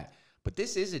like that. But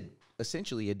this is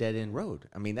essentially a dead-end road.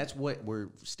 I mean, that's what we're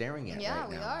staring at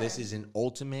right now. This is an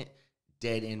ultimate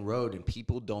dead-end road, and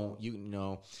people don't, you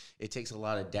know, it takes a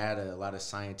lot of data, a lot of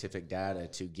scientific data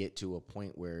to get to a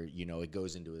point where, you know, it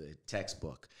goes into a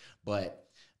textbook. But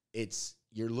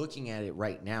you're looking at it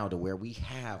right now to where we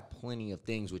have plenty of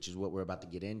things, which is what we're about to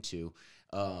get into,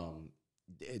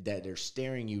 that they're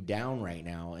staring you down right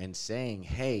now and saying,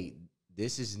 hey,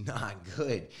 this is not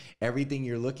good. Everything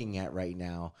you're looking at right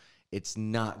now, it's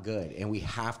not good. And we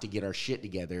have to get our shit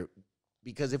together,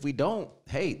 because if we don't,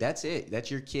 hey, that's it. That's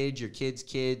your kids'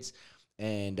 kids.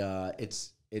 And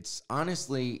it's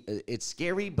honestly, it's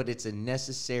scary, but it's a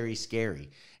necessary scary.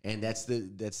 And that's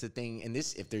the thing. And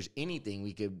this, if there's anything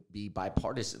we could be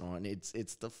bipartisan on, it's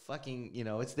the fucking, you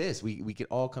know, it's this. We could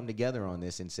all come together on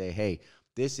this and say, hey,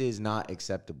 this is not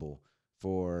acceptable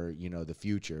for, you know, the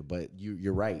future. But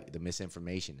you're right. The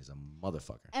misinformation is a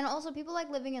motherfucker. And also people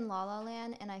like living in La La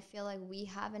Land, and I feel like we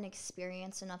haven't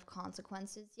experienced enough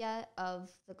consequences yet of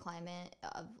the climate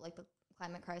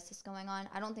crisis going on.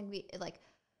 I don't think we, like,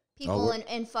 people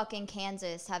in fucking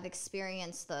Kansas have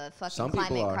experienced the fucking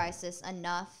climate crisis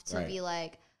enough to be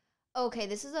like, okay,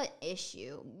 this is an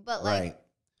issue. But like, right.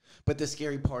 But the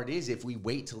scary part is, if we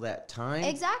wait till that time,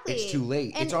 exactly, it's too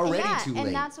late. It's already too late.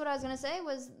 And that's what I was going to say,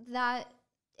 was that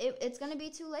it's going to be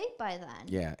too late by then.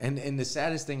 Yeah. And the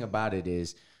saddest thing about it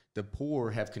is the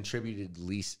poor have contributed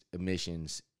least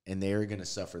emissions, and they're going to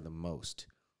suffer the most.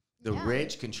 The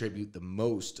rich contribute the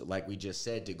most, like we just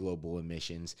said, to global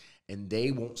emissions, and they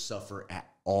won't suffer at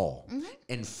all. Mm-hmm.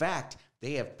 In fact,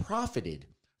 they have profited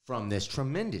from this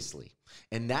tremendously.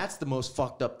 And that's the most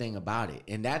fucked up thing about it.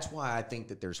 And that's why I think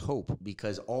that there's hope,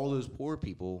 because all those poor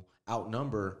people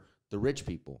outnumber the rich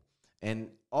people. And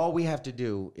all we have to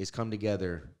do is come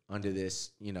together under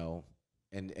this, you know,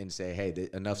 and say, hey,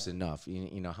 enough's enough.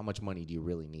 You know, how much money do you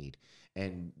really need?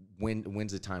 And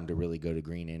when's the time to really go to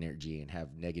green energy and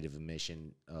have negative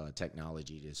emission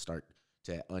technology to start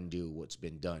to undo what's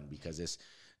been done? Because this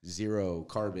zero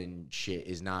carbon shit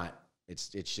is not. It's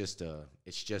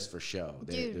just for show.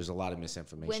 Dude, there's a lot of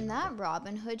misinformation. When that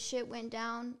Robin Hood shit went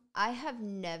down, I have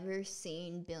never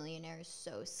seen billionaires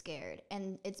so scared,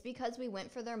 and it's because we went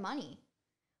for their money.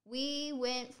 We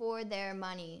went for their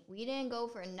money. We didn't go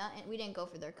for nothing. We didn't go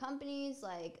for their companies,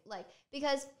 like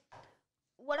because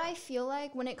what I feel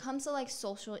like when it comes to like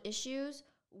social issues,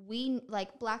 we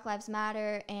like Black Lives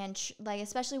Matter and like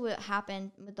especially what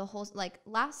happened with the whole like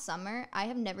last summer, I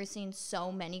have never seen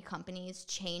so many companies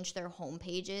change their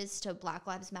homepages to Black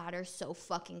Lives Matter so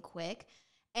fucking quick.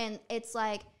 And it's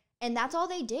like, and that's all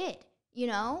they did, you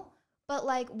know? But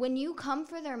like when you come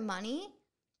for their money,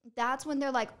 that's when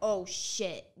they're like, oh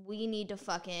shit, we need to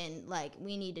fucking like,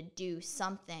 we need to do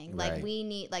something. Right. Like we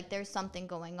need, like there's something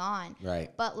going on. Right.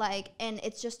 But like, and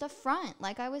it's just a front,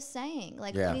 like I was saying,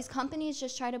 like these companies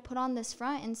just try to put on this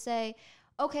front and say,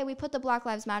 okay, we put the Black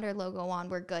Lives Matter logo on,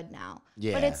 we're good now.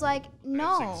 Yeah. But it's like,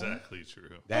 no. That's exactly true.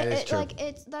 That is true. Like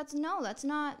that's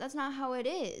not how it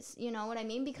is. You know what I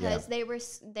mean? Because they were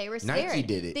scared. Nike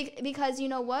did it. Because you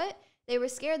know what? They were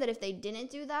scared that if they didn't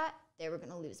do that, they were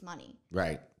going to lose money.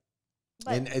 Right.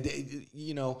 But, and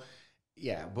you know,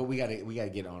 yeah, but we gotta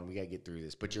get on. We gotta get through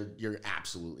this. But you're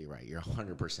absolutely right. You're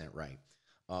 100% right.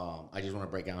 I just want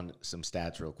to break down some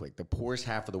stats real quick. The poorest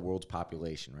half of the world's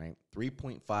population, right?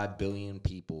 3.5 billion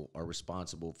people are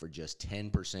responsible for just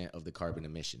 10% of the carbon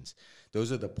emissions. Those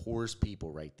are the poorest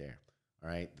people right there. All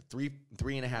right,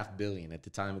 3.5 billion at the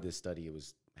time of this study. It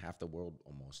was half the world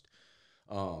almost.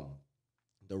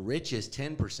 The richest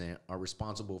 10% are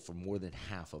responsible for more than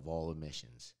half of all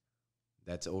emissions.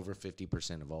 That's over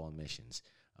 50% of all emissions.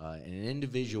 And an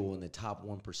individual in the top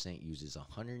 1% uses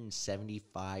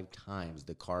 175 times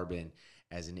the carbon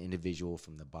as an individual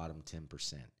from the bottom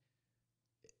 10%.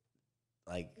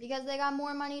 Like, because they got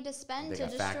more money to spend to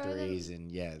destroy factories them.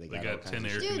 And yeah, they got 10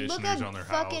 air Dude, look conditioners at on their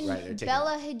fucking house. Right,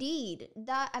 Bella Hadid.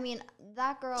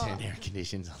 That girl. 10 air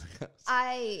conditions on the house.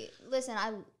 I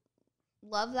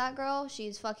love that girl.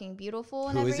 She's fucking beautiful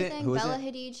and Who is it? everything. Who is Bella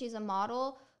it? Hadid, she's a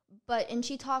model. And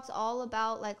she talks all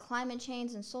about like climate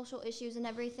change and social issues and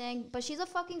everything. But she's a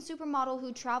fucking supermodel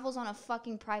who travels on a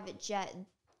fucking private jet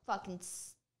fucking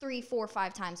 3, 4,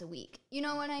 5 times a week. You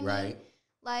know what I mean? Right.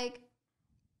 Like,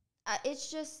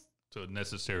 it's just. So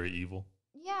necessary evil.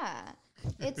 Yeah.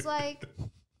 It's like.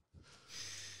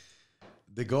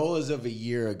 The goal as of a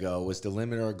year ago was to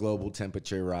limit our global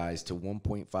temperature rise to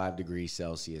 1.5 degrees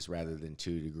Celsius rather than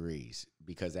 2 degrees,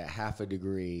 because at half a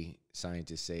degree,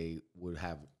 scientists say, would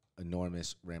have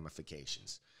enormous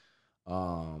ramifications.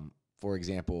 For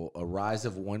example, a rise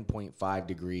of 1.5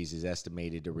 degrees is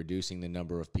estimated to reducing the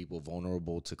number of people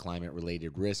vulnerable to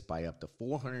climate-related risk by up to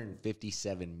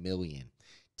 457 million.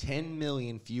 10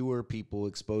 million fewer people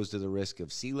exposed to the risk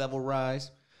of sea level rise,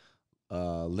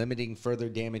 limiting further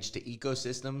damage to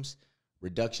ecosystems,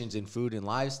 reductions in food and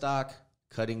livestock,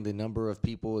 cutting the number of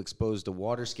people exposed to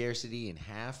water scarcity in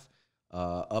half,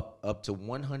 up to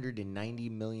 190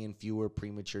 million fewer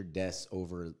premature deaths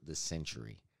over the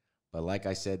century. But like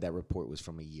I said, that report was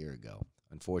from a year ago.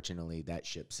 Unfortunately, that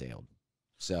ship sailed.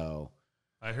 So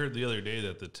I heard the other day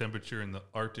that the temperature in the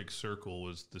Arctic Circle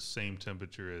was the same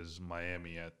temperature as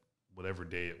Miami at whatever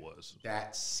day it was.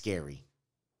 that's scary.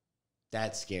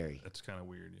 That's scary. That's kind of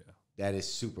weird, yeah. That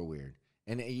is super weird.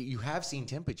 And you have seen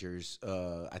temperatures.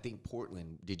 I think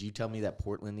Portland. Did you tell me that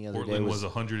Portland the other day Portland was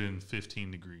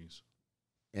 115 degrees.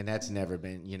 And that's never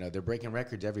been, they're breaking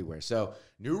records everywhere. So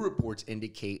new reports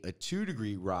indicate a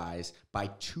 2-degree rise by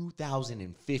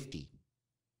 2050.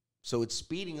 So it's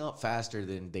speeding up faster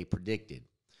than they predicted.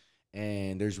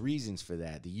 And there's reasons for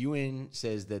that. The UN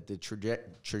says that the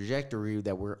trajectory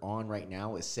that we're on right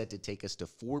now is set to take us to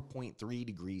 4.3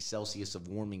 degrees Celsius of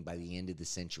warming by the end of the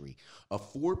century. A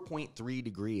 4.3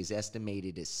 degree is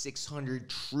estimated as $600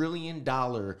 trillion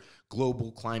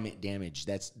global climate damage.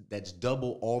 That's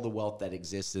double all the wealth that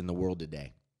exists in the world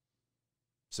today.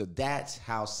 So that's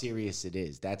how serious it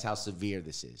is. That's how severe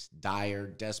this is. Dire,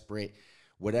 desperate,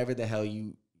 whatever the hell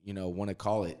you want to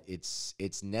call it.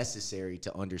 It's necessary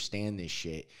to understand this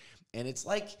shit. And it's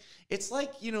like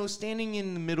standing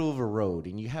in the middle of a road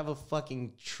and you have a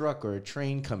fucking truck or a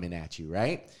train coming at you,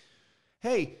 right?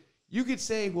 Hey, you could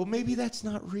say, well, maybe that's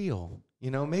not real.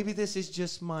 Maybe this is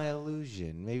just my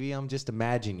illusion. Maybe I'm just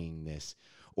imagining this.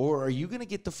 Or are you going to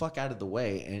get the fuck out of the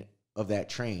way of that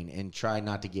train and try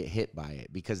not to get hit by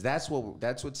it? Because that's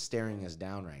what's staring us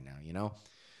down right now,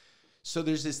 So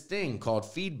there's this thing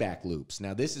called feedback loops.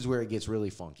 Now, this is where it gets really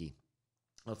funky.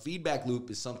 A feedback loop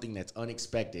is something that's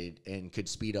unexpected and could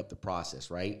speed up the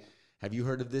process, right? Have you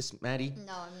heard of this, Maddie?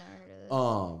 No, I've never heard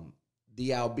of this.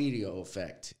 The albedo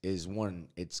effect is one.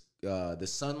 It's the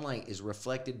sunlight is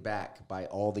reflected back by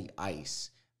all the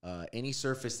ice. Any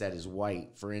surface that is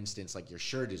white, for instance, like your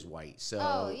shirt is white,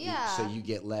 so you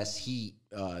get less heat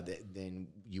than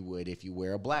you would if you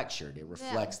wear a black shirt. It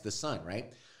reflects the sun,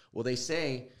 right? Well, they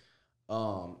say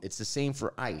it's the same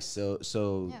for ice.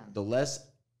 So the less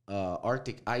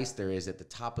Arctic ice there is at the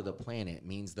top of the planet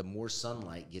means the more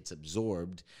sunlight gets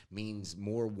absorbed, means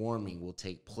more warming will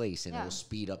take place, and it will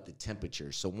speed up the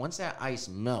temperature. So once that ice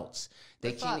melts,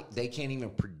 they can't even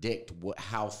predict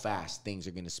how fast things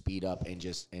are going to speed up and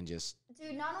just.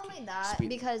 Dude, not only that,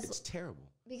 because it's terrible.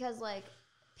 Because like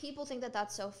people think that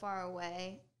that's so far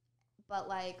away, but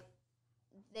like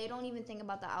they don't even think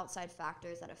about the outside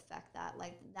factors that affect that.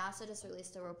 Like NASA just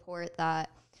released a report that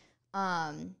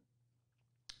I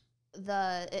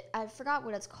forgot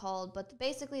what it's called, but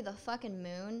basically the fucking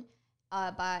moon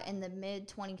in the mid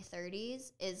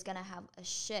 2030s is gonna have a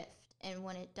shift And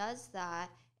when it does that,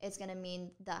 it's going to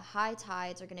mean the high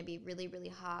tides are going to be really, really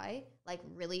high. Like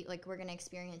we're going to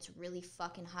experience really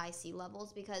fucking high sea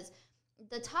levels because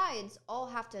the tides all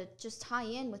have to just tie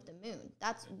in with the moon.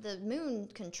 The moon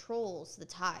controls the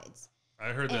tides.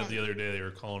 I heard that the other day. They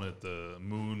were calling it the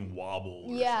moon wobble.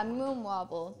 Yeah, moon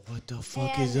wobble. What the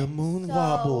fuck is a moon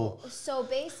wobble? So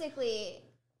basically,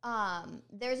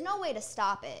 there's no way to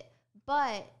stop it.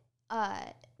 But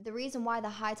the reason why the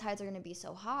high tides are going to be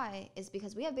so high is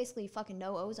because we have basically fucking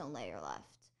no ozone layer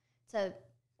left to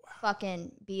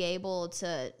fucking be able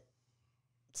to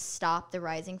stop the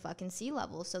rising fucking sea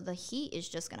level. So the heat is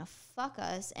just going to fuck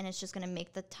us, and it's just going to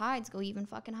make the tides go even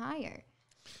fucking higher.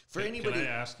 Can I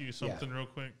ask you something real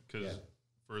quick? Because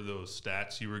for those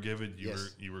stats you were given,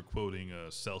 you were quoting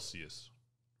Celsius,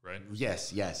 right?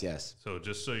 Yes. So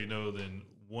just so you know, then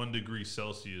 1 degree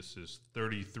Celsius is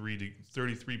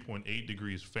 33.8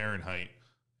 degrees Fahrenheit,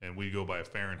 and we go by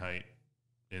Fahrenheit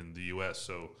in the U.S.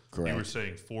 So you were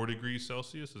saying 4 degrees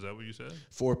Celsius. Is that what you said?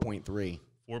 4.3.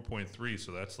 4.3.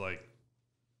 So that's like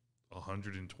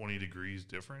 120 degrees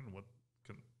different. What?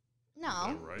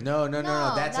 No. Right? No.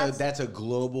 That's a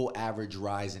global average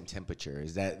rise in temperature.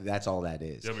 That's all that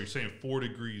is. Yeah, but you're saying 4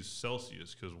 degrees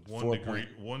Celsius because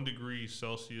 1 degree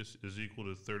Celsius is equal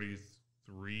to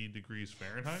 33 degrees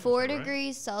Fahrenheit. 4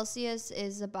 degrees Celsius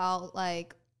is about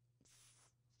like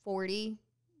 40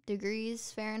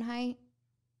 degrees Fahrenheit.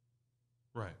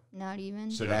 Right. Not even.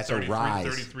 So that's a rise.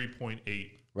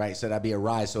 33.8. Right. So that'd be a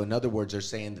rise. So in other words, they're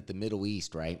saying that the Middle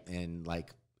East, right, and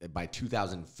like by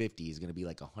 2050 is going to be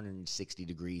like 160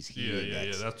 degrees heat.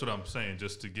 Yeah. That's what I'm saying.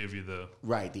 Just to give you the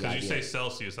because you say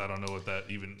Celsius, I don't know what that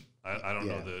even. I don't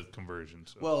know the conversion.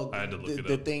 So well, I had to look it up.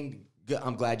 The thing.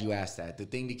 I'm glad you asked that. The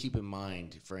thing to keep in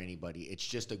mind for anybody, it's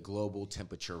just a global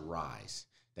temperature rise.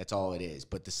 That's all it is.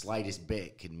 But the slightest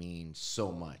bit can mean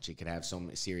so much. It could have so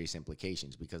many serious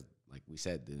implications because, like we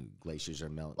said, the glaciers are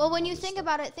melting. Well, when you think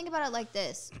about it like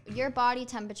this. Your body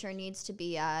temperature needs to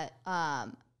be at,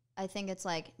 I think it's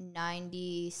like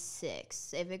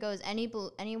 96. If it goes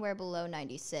anywhere below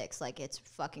 96, like it's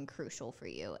fucking crucial for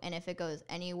you. And if it goes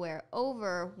anywhere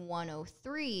over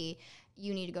 103,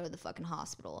 you need to go to the fucking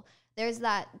hospital. There's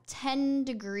that 12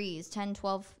 degrees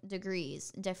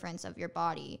difference of your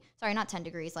body. Sorry, not 10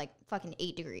 degrees, like fucking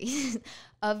 8 degrees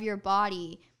of your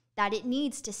body that it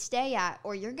needs to stay at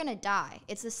or you're going to die.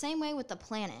 It's the same way with the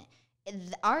planet.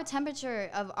 Our temperature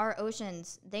of our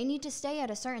oceans, they need to stay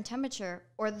at a certain temperature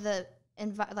or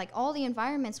all the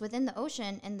environments within the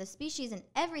ocean and the species and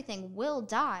everything will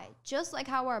die, just like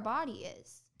how our body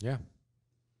is. Yeah.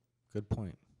 Good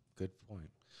point.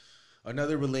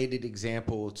 Another related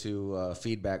example to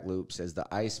feedback loops, as the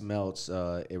ice melts,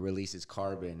 it releases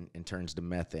carbon and turns to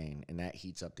methane, and that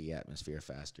heats up the atmosphere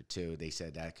faster too. They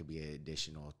said that could be an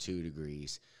additional 2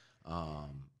 degrees.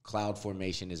 Cloud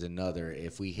formation is another.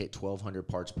 If we hit 1,200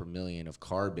 parts per million of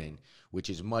carbon, which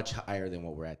is much higher than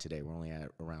what we're at today, we're only at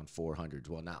around 400.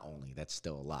 Well, not only, that's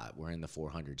still a lot. We're in the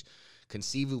 400s.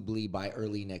 Conceivably, by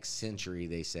early next century,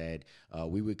 they said,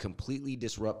 we would completely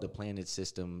disrupt the planet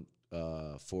system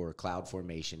for cloud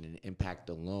formation, and impact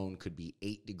alone could be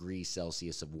 8 degrees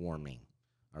Celsius of warming.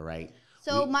 All right.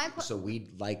 So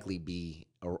we'd likely be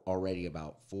already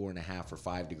about 4.5 or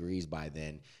 5 degrees by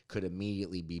then. Could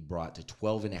immediately be brought to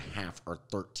 12.5 or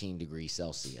 13 degrees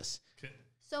Celsius. Okay.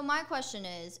 So my question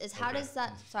is how does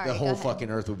that? Sorry, the whole fucking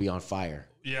Earth would be on fire.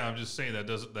 Yeah, I'm just saying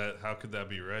that how could that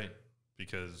be right?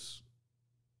 Because.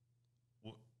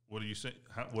 What do you say?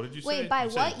 What did you say? Wait, by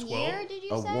what year did you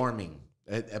say? A warming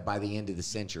by the end of the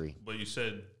century. But you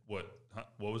said what?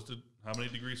 What was how many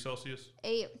degrees Celsius?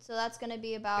 8. So that's going to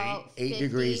be about 8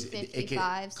 degrees.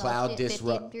 55 cloud Celsius,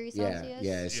 disrupt. 50 degrees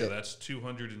Celsius. Yeah, that's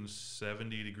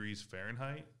 270 degrees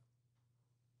Fahrenheit.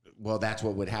 Well, that's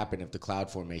what would happen if the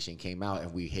cloud formation came out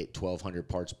and we hit 1,200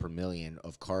 parts per million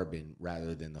of carbon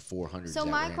rather than the 400. So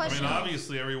my question,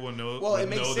 obviously everyone know that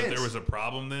there was a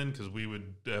problem then, because we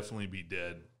would definitely be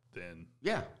dead then.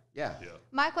 Yeah.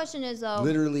 My question is though,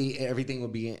 literally everything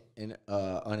would be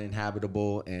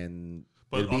uninhabitable, and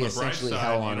but it'd be on the essentially bright side,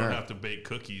 hell on you don't Earth. have to bake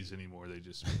cookies anymore. They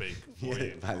just bake for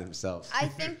you by themselves. I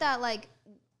think that like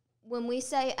when we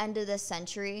say end of this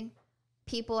century,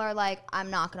 people are like,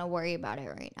 I'm not going to worry about it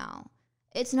right now.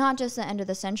 It's not just the end of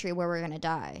the century where we're going to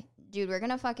die. Dude, we're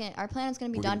going to our planet's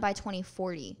going to be done by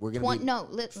 2040. We're going to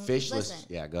be fishless. Listen,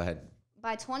 yeah, go ahead.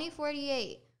 By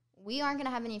 2048, we aren't going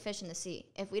to have any fish in the sea.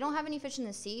 If we don't have any fish in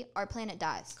the sea, our planet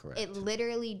dies. Correct. It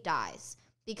literally dies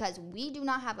because we do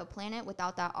not have a planet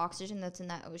without that oxygen that's in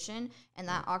that ocean and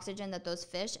that oxygen that those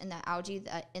fish and that algae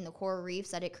that in the coral reefs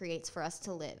that it creates for us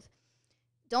to live.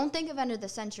 don't think of end of the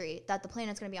century that the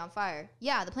planet's going to be on fire.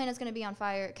 Yeah, the planet's going to be on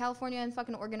fire. California and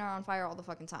fucking Oregon are on fire all the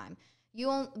fucking time.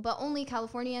 But only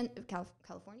Californians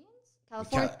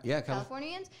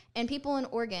and people in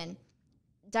Oregon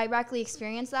directly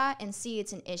experience that and see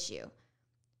it's an issue.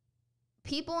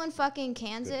 People in fucking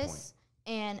Kansas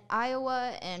and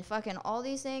Iowa and fucking all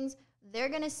these things, they're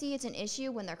going to see it's an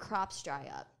issue when their crops dry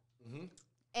up. Mm-hmm.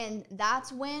 And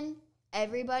that's when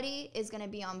everybody is going to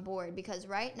be on board, because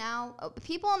right now,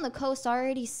 people on the coast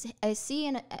already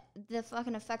see the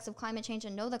fucking effects of climate change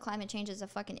and know that climate change is a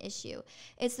fucking issue.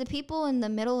 It's the people in the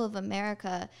middle of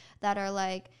America that are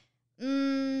like,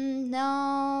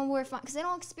 no, we're fine, because they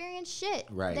don't experience shit.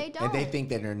 Right. They don't. And they think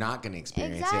that they're not going to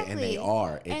experience it, and they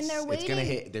are. And they're waiting. It's going to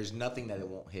hit. There's nothing that it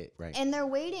won't hit, right? And they're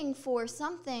waiting for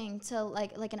something to,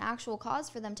 like an actual cause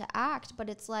for them to act, but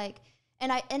it's like,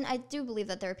 and I do believe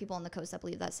that there are people on the coast that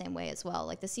believe that same way as well.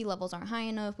 Like, the sea levels aren't high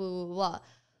enough, blah, blah, blah.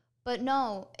 But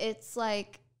no, it's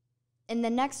like, in the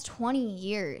next 20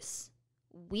 years,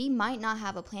 we might not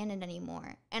have a planet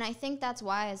anymore. And I think that's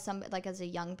why, as a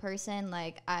young person,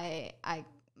 like,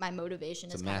 my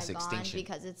motivation is kind of gone,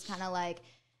 because it's kind of like,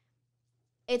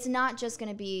 it's not just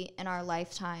going to be in our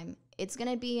lifetime. It's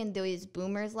going to be in those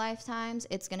boomers' lifetimes.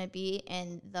 It's going to be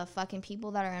in the fucking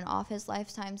people that are in office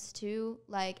lifetimes too.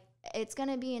 Like, it's going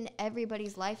to be in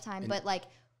everybody's lifetime. But like,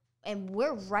 and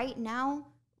we're right now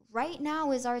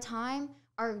is our time,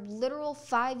 our literal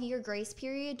 5-year grace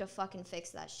period to fucking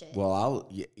fix that shit. Well,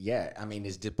 I mean,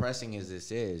 as depressing as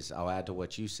this is, I'll add to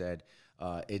what you said.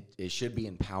 It should be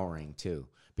empowering too,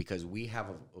 because we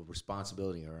have a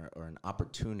responsibility or an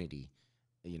opportunity.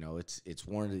 You know, it's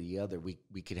one or the other.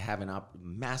 We could have a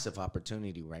massive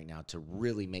opportunity right now to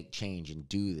really make change and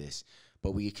do this,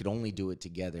 but we could only do it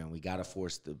together, and we got to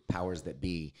force the powers that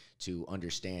be to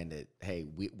understand that, hey,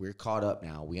 we're caught up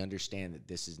now. We understand that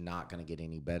this is not going to get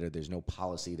any better. There's no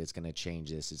policy that's going to change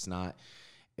this.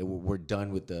 We're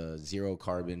done with the zero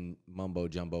carbon mumbo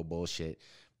jumbo bullshit.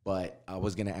 But I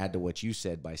was going to add to what you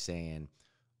said by saying,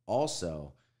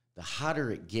 also, the hotter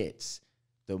it gets,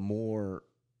 the more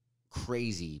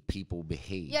crazy people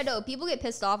behave. Yeah, no, people get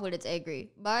pissed off when it's angry.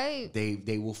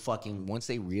 They will fucking, once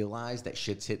they realize that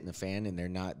shit's hitting the fan and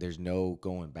there's no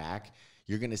going back,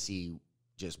 you're going to see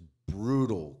just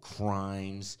brutal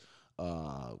crimes,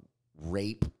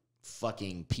 rape,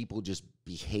 fucking people just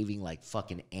behaving like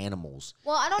fucking animals.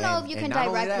 Well, I don't know if you can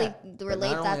directly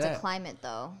relate that to climate,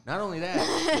 though. Not only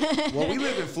that. Well, we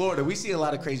live in Florida. We see a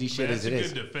lot of crazy shit as it is.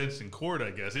 That's a good defense in court,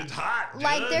 I guess. It's hot, dude.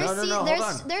 Like,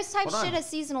 there's type shit as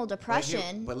seasonal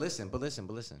depression. But listen.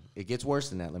 It gets worse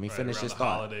than that. Let me finish this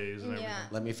thought. Holidays and everything.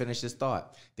 Let me finish this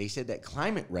thought. They said that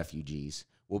climate refugees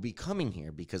will be coming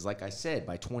here because, like I said,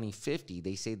 by 2050,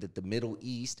 they say that the Middle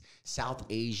East, South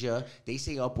Asia, they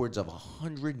say upwards of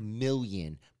 100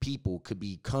 million people could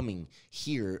be coming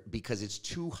here because it's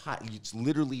too hot. It's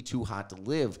literally too hot to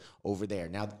live over there.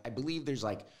 Now, I believe there's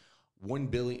like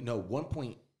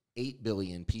 1.8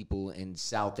 billion people in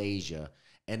South Asia,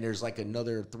 and there's like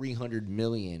another 300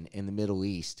 million in the Middle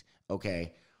East.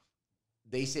 Okay.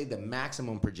 They say the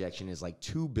maximum projection is like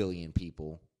 2 billion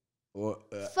people. Or,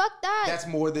 fuck that. That's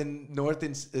more than North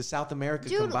and South America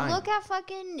combined. Dude, look at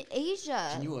fucking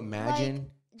Asia. Can you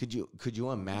imagine? Like, could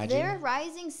you imagine? Their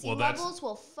rising sea levels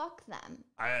will fuck them.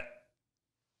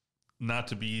 Not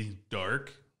to be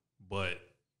dark, but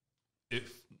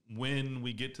when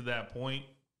we get to that point,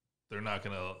 they're not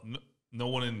gonna. No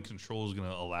one in control is gonna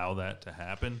allow that to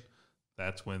happen.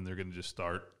 That's when they're gonna just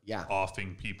start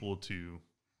offing people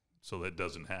so that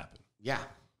doesn't happen. Yeah.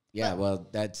 Well,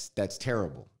 that's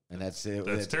terrible. And that's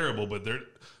terrible, but they're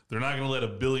not going to let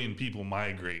 1 billion people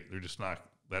migrate. They're just not.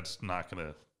 That's not going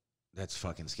to. That's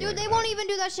fucking scary. Dude, they won't even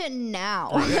do that shit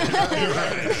now.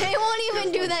 They won't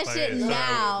even do that shit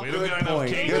now.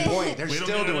 Good point. They're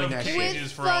still doing that shit.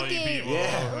 With fucking,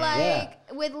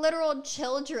 with literal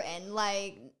children.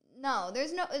 Like, no,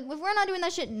 there's no. If we're not doing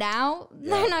that shit now,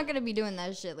 they're not going to be doing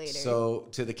that shit later. So,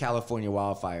 to the California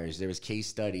wildfires, there was case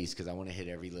studies, because I want to hit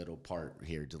every little part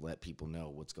here to let people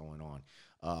know what's going on.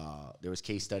 There was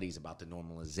case studies about the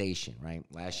normalization, right?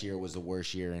 Last year was the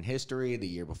worst year in history. The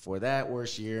year before that,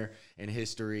 worst year in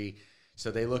history.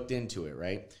 So they looked into it,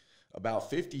 right?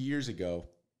 About 50 years ago,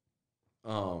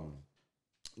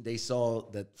 they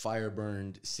saw that fire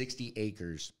burned 60,000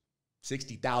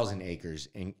 acres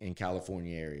in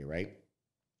California area, right?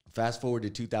 Fast forward to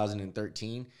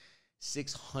 2013,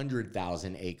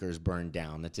 600,000 acres burned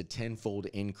down. That's a 10-fold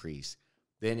increase.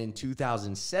 Then in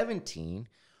 2017,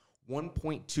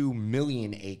 1.2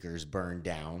 million acres burned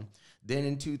down. Then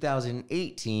in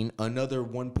 2018, another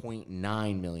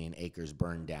 1.9 million acres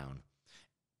burned down.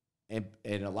 and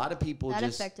a lot of people that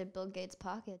just affected Bill Gates'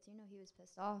 pockets. You know, he was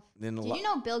pissed off. Did you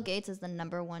know Bill Gates is the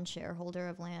 #1 shareholder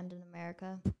of land in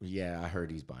America? Yeah, I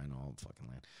heard he's buying all fucking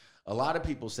land. A lot of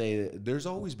people say that there's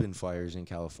always been fires in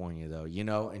California, though, you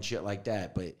know, and shit like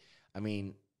that. But I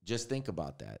mean, just think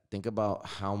about that. Think about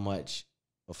how much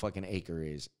a fucking acre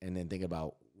is, and then think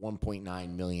about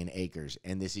 1.9 million acres,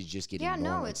 and this is just getting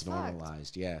it's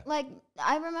normalized. Yeah, like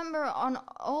I remember on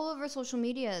all over social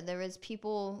media there was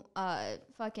people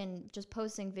fucking just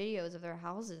posting videos of their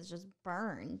houses just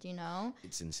burned, you know.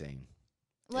 It's insane.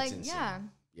 Like, it's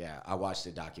insane. Yeah, I watched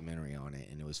a documentary on it,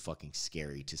 and it was fucking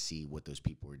scary to see what those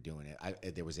people were doing.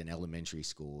 There was an elementary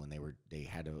school, and they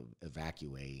had to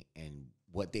evacuate, and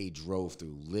what they drove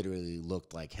through literally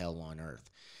looked like hell on earth.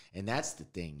 And that's the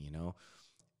thing, you know.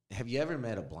 Have you ever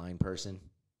met a blind person?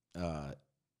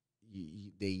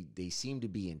 They seem to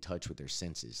be in touch with their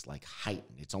senses, like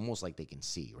heightened. It's almost like they can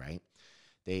see, right?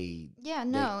 Literally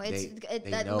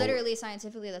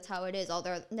scientifically that's how it is.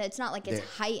 Although it's not like it's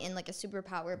heightened like a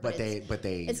superpower, but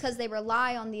it's because they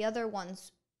rely on the other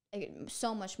ones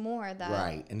so much more. That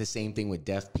right. And the same thing with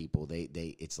deaf people.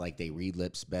 It's like they read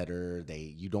lips better.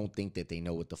 You don't think that they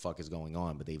know what the fuck is going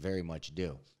on, but they very much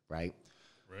do, right?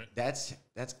 Right. That's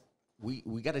we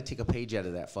got to take a page out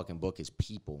of that fucking book as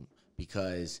people,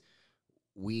 because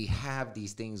we have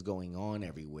these things going on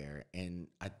everywhere. And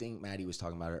I think Maddie was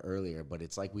talking about it earlier, but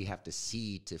it's like we have to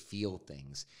see to feel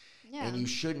things. Yeah. And you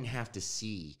shouldn't have to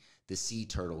see the sea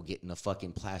turtle getting a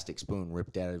fucking plastic spoon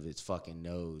ripped out of its fucking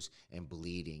nose and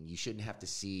bleeding. You shouldn't have to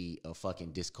see a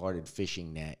fucking discarded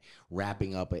fishing net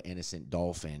wrapping up an innocent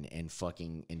dolphin and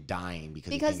dying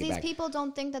because these people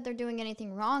don't think that they're doing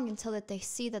anything wrong until that they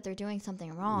see that they're doing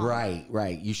something wrong.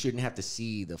 Right. You shouldn't have to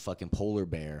see the fucking polar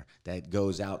bear that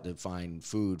goes out to find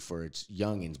food for its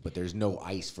youngins, but there's no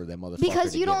ice for them motherfuckers.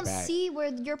 Because you don't see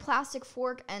where your plastic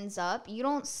fork ends up. You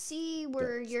don't see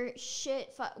where your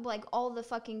shit, like all the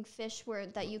fucking fish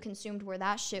that you consumed, where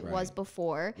that shit was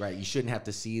before. Right. You shouldn't have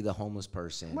to see the homeless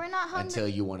person until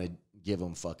you want to give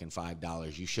them fucking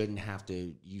 $5. You shouldn't have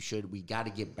to. We got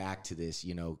to get back to this,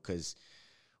 you know, because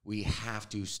we have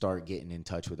to start getting in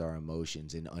touch with our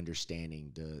emotions and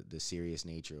understanding the serious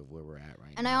nature of where we're at right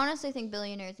now. And I honestly think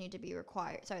billionaires need to be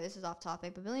required. Sorry, this is off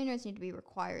topic, but billionaires need to be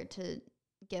required to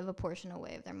give a portion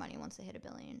away of their money once they hit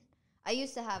 $1 billion. I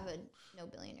used to have a no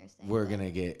billionaires thing. We're going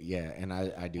to get, and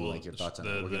I do like your thoughts on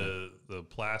that.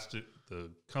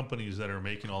 The companies that are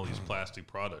making all these plastic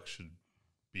products should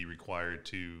be required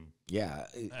to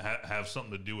have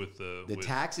something to do with the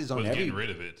taxes on getting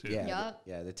rid of it too.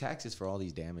 Yeah, the taxes for all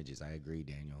these damages. I agree,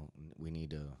 Daniel. We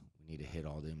need to hit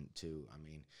all them too. I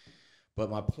mean, but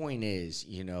my point is,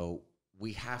 you know,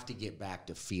 we have to get back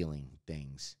to feeling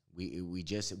things.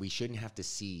 We shouldn't have to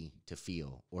see to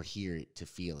feel or hear it to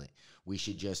feel it. We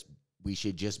should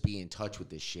just be in touch with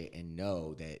this shit and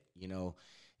know that, you know,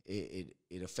 it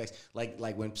affects,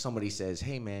 like when somebody says,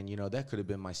 hey man, you know, that could have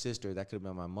been my sister, that could have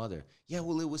been my mother. Yeah,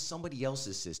 well, it was somebody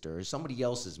else's sister or somebody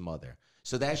else's mother.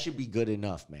 So that should be good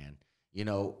enough, man. You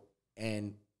know,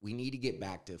 and we need to get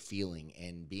back to feeling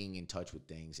and being in touch with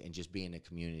things and just being a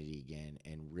community again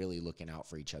and really looking out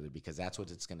for each other, because that's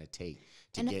what it's going to take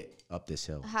to get up this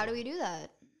hill. How do we do that?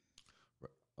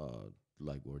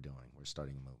 Like we're doing. We're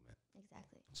starting a movement.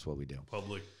 Exactly. That's what we do.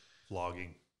 Public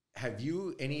vlogging. Have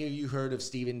any of you heard of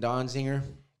Steven Donziger,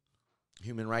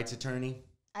 human rights attorney?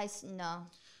 No.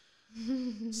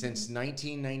 Since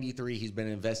 1993, he's been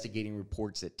investigating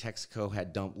reports that Texaco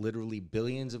had dumped literally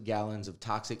billions of gallons of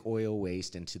toxic oil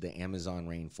waste into the Amazon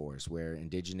rainforest where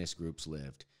indigenous groups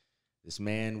lived. This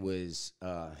man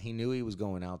he knew he was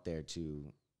going out there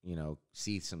to, you know,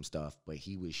 see some stuff, but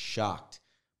he was shocked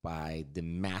by the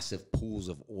massive pools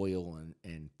of oil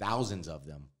and thousands of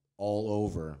them all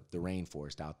over the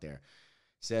rainforest out there.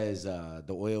 Says the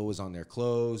oil was on their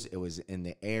clothes, it was in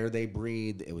the air they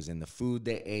breathed, it was in the food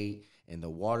they ate, in the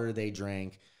water they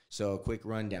drank. So a quick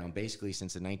rundown. Basically,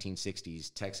 since the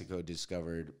 1960s, Texaco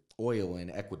discovered oil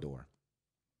in Ecuador.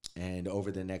 And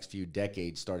over the next few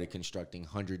decades, started constructing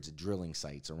hundreds of drilling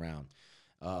sites around.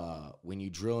 When you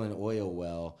drill an oil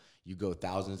well, you go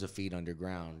thousands of feet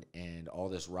underground, and all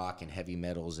this rock and heavy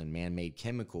metals and man-made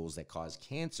chemicals that cause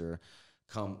cancer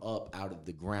come up out of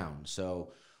the ground.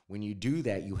 So when you do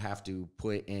that, you have to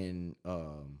put in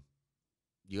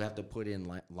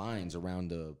lines around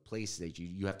the place that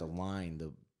you have to line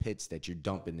the pits that you're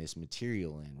dumping this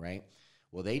material in, right?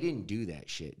 Well, they didn't do that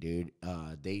shit, dude.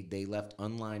 They left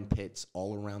unlined pits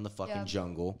all around the fucking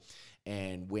jungle,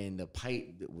 and when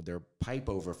their pipe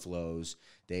overflows,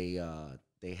 they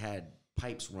had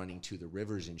pipes running to the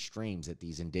rivers and streams that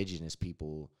these indigenous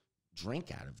people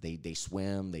drink out of. They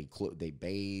swim, they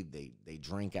bathe, they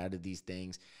drink out of these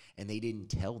things, and they didn't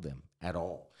tell them at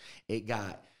all.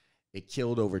 It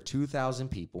killed over 2,000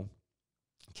 people.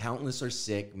 Countless are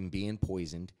sick and being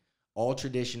poisoned. All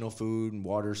traditional food and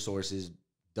water sources,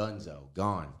 donezo,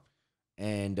 gone.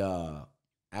 And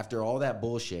after all that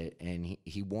bullshit, and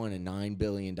he won a $9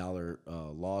 billion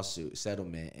lawsuit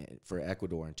settlement for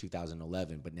Ecuador in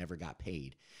 2011, but never got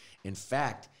paid. In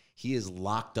fact, he is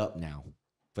locked up now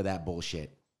for that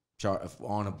bullshit,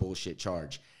 on a bullshit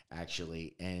charge,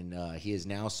 actually. And he is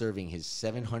now serving his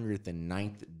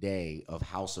 709th day of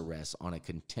house arrest on a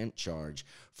contempt charge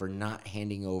for not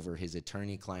handing over his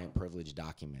attorney-client privilege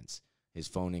documents, his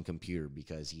phone and computer,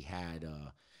 because he had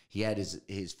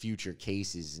his future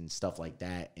cases and stuff like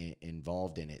that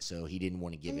involved in it, so he didn't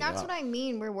want to give it up. And that's what I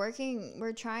mean.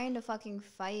 We're trying to fucking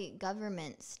fight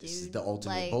governments, dude. This is the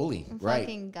ultimate bully, right?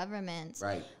 Fucking governments,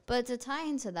 right? But to tie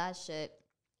into that shit,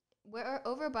 we're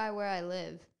over by where I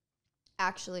live.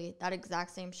 Actually, that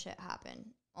exact same shit happened.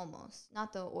 Almost,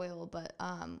 not the oil, but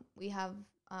we have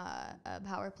a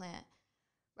power plant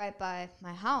right by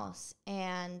my house,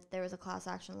 and there was a class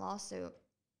action lawsuit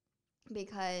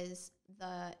because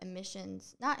the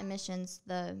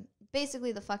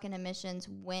basically the fucking emissions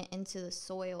went into the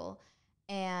soil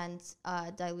and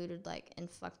diluted and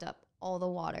fucked up all the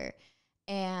water,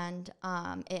 and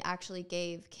it actually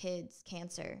gave kids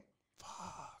cancer.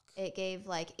 Fuck. It gave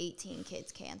 18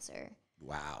 kids cancer.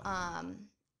 Wow.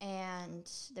 And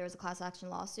there was a class action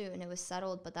lawsuit, and it was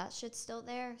settled, but that shit's still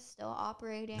there, still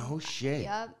operating. No shit.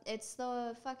 Yep, it's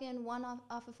the fucking one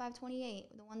off of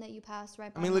 528, the one that you passed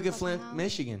right by. I mean, look at Flint,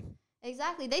 Michigan.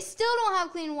 Exactly. They still don't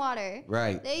have clean water.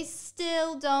 Right. They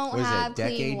still don't have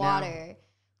clean water.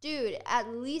 Dude, at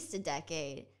least a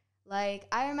decade.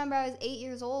 I remember I was 8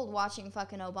 years old watching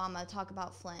fucking Obama talk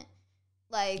about Flint.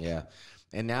 Yeah.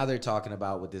 And now they're talking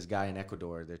about, with this guy in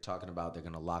Ecuador, they're talking about they're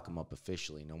going to lock him up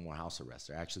officially. No more house arrest.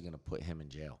 They're actually going to put him in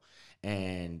jail.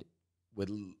 And with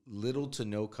little to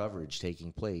no coverage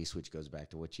taking place, which goes back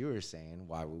to what you were saying,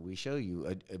 why would we show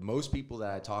you? Most people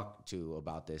that I talk to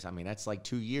about this, I mean, that's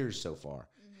 2 years so far.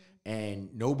 Mm-hmm.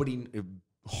 And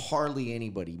hardly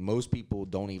anybody, most people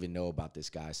don't even know about this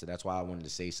guy. So that's why I wanted to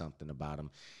say something about him.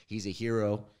 He's a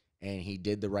hero, and he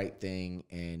did the right thing.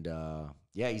 And,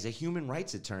 he's a human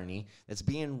rights attorney that's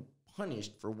being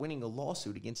punished for winning a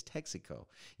lawsuit against Texaco.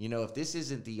 If this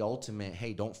isn't the ultimate,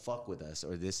 hey, don't fuck with us,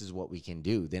 or this is what we can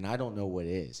do, then I don't know what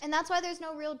is. And that's why there's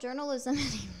no real journalism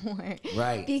anymore.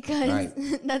 Right. Because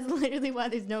that's literally why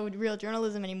there's no real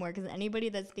journalism anymore, because anybody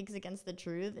that speaks against the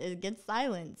truth, it gets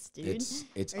silenced, dude.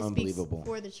 It's unbelievable.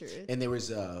 For the truth. And there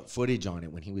was footage on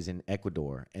it when he was in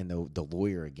Ecuador, and the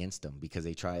lawyer against him, because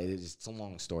they tried, it's a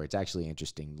long story. It's actually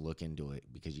interesting to look into it,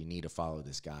 because you need to follow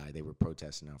this guy. They were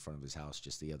protesting out front of his house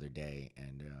just the other day.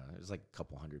 And it was a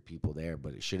couple hundred people there,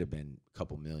 but it should have been a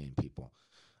couple million people.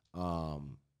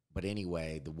 But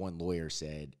anyway, the one lawyer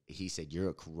said, you're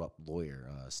a corrupt lawyer.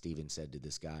 Steven said to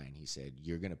this guy, and he said,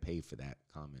 you're going to pay for that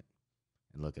comment.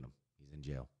 And look at him. He's in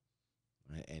jail.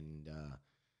 And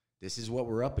this is what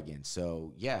we're up against.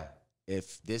 So, yeah,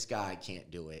 if this guy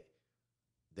can't do it,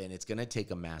 then it's going to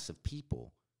take a mass of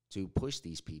people to push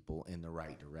these people in the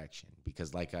right direction.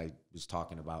 Because like I was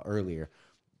talking about earlier,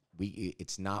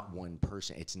 it's not one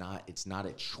person. It's not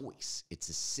a choice. It's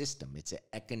a system. It's an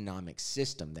economic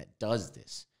system that does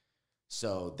this.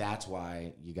 So that's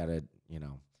why you got to,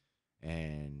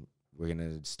 and we're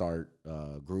going to start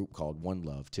a group called One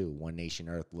Love too. One Nation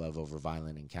Earth, Love Over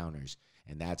Violent Encounters.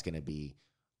 And that's going to be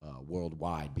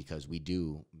worldwide, because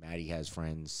Maddie has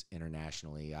friends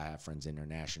internationally. I have friends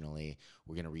internationally.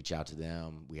 We're going to reach out to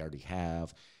them. We already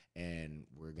have. And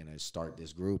we're going to start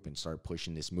this group and start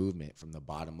pushing this movement from the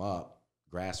bottom up,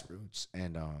 grassroots.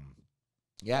 And,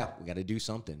 we got to do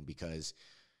something, because,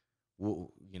 what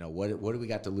do we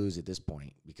got to lose at this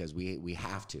point? Because we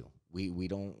have to.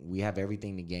 We have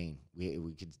everything to gain.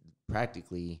 We could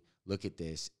practically look at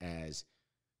this as,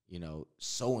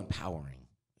 so empowering.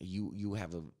 You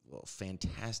have a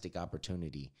fantastic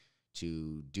opportunity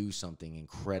to do something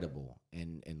incredible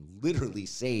and literally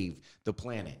save the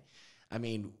planet. I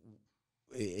mean,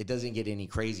 it doesn't get any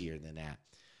crazier than that.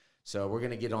 So we're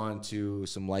going to get on to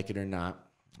some Like It or Not.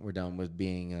 We're done with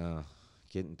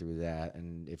getting through that.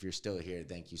 And if you're still here,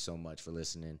 thank you so much for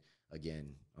listening.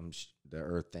 Again, the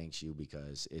earth thanks you,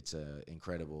 because it's a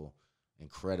incredible.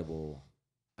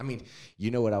 I mean,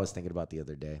 what I was thinking about the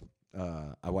other day?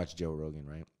 I watched Joe Rogan,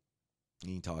 right? And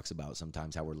he talks about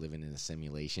sometimes how we're living in a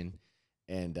simulation.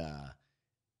 And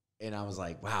I was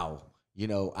like, wow. You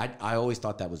know, I always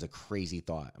thought that was a crazy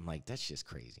thought. I'm like, that's just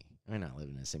crazy. We're not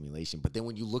living in a simulation. But then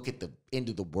when you look at the end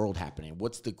of the world happening,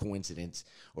 what's the coincidence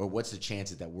or what's the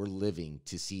chances that we're living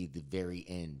to see the very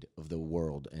end of the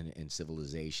world and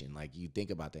civilization? Like, you think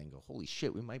about that and go, holy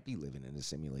shit, we might be living in a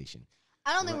simulation.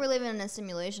 I don't think we're living in a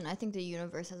simulation. I think the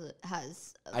universe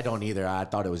has I don't either. I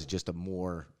thought it was just a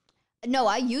more... No,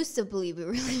 I used to believe we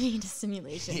were living in a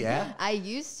simulation. Yeah? I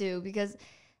used to because,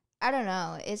 I don't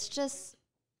know, it's just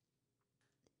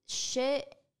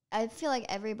shit. I feel like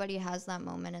everybody has that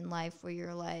moment in life where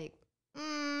you're like,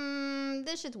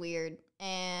 this shit's weird.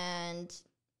 And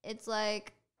it's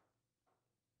like,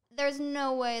 there's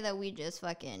no way that we just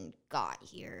fucking got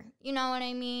here. You know what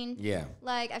I mean? Yeah.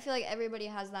 Like, I feel like everybody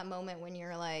has that moment when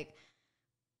you're like,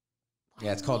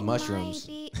 yeah, it's called mushrooms.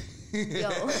 Yo,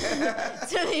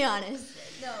 to be honest.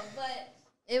 No, but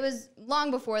it was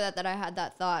long before that I had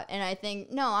that thought. And I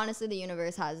think, no, honestly, the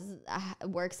universe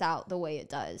works out the way it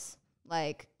does.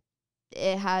 Like,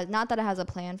 it has, not that it has a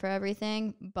plan for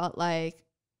everything, but like,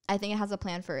 I think it has a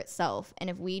plan for itself. And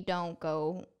if we don't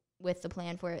go with the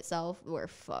plan for itself, we're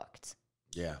fucked.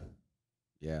 Yeah.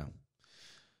 Yeah.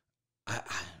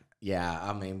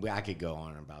 I mean, I could go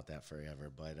on about that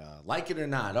forever, but like it or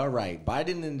not, all right,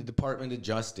 Biden and the Department of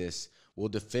Justice will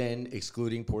defend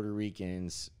excluding Puerto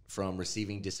Ricans from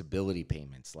receiving disability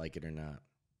payments, like it or not.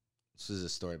 This is a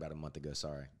story about a month ago,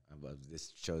 sorry.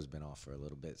 This show's been off for a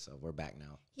little bit, so we're back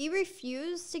now. He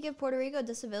refused to give Puerto Rico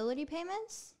disability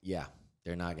payments? Yeah,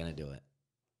 they're not going to do it.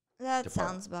 That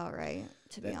sounds about right,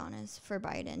 to be honest, for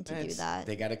Biden to do that.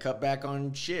 They got to cut back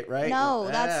on shit, right? No,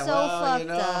 that's fucked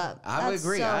up. I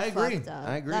agree.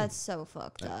 That's so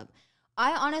fucked up.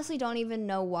 I honestly don't even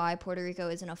know why Puerto Rico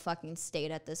isn't a fucking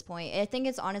state at this point. I think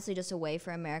it's honestly just a way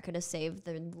for America to save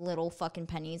the little fucking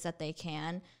pennies that they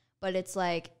can. But it's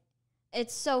like,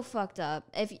 it's so fucked up.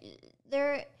 If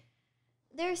their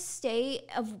state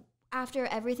of... After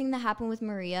everything that happened with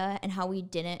Maria and how we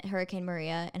didn't, Hurricane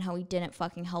Maria, and how we didn't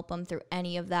fucking help them through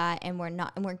any of that, and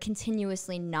we're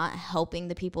continuously not helping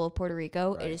the people of Puerto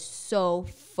Rico, right. It is so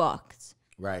fucked.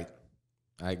 Right.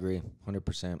 I agree,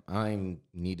 100%. I don't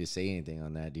need to say anything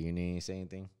on that. Do you need to say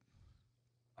anything?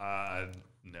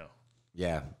 No.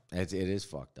 Yeah, it is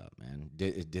fucked up, man.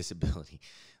 Disability.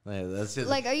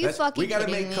 Like, are you fucking We got to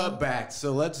kidding make me? cutbacks,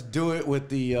 so let's do it with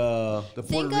the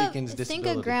Puerto Ricans' disability.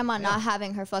 Think of grandma not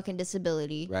having her fucking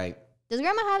disability. Right. Does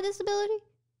grandma have a disability?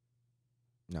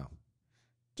 No.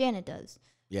 Janet does.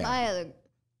 Yeah. My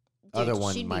other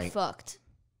one she'd might be fucked.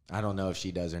 I don't know if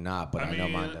she does or not, but I know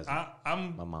mine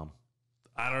doesn't. My mom.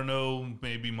 I don't know.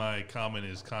 Maybe my comment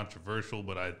is controversial,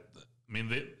 but I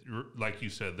mean, like you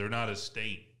said, they're not a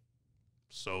state.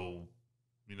 So,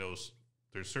 you know,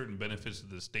 there's certain benefits that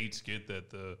the states get that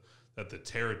the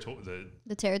territories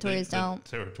don't.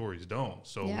 Territories don't.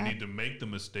 So we need to make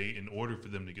them a state in order for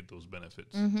them to get those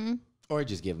benefits. Mm-hmm. Or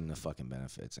just give them the fucking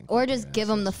benefits. Or just give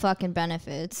them the fucking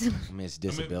benefits. I mean, it's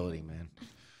disability, man.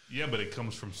 Yeah, but it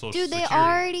comes from Social Security. Dude, they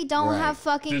already don't have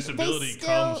fucking... Disability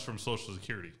comes from Social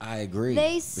Security. I agree.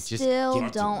 They still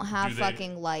don't have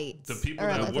fucking lights the people or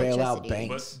that bail out electricity.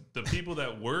 banks. But the people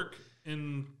that work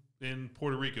in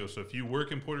Puerto Rico, so if you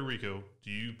work in Puerto Rico, do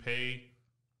you pay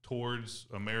towards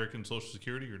American Social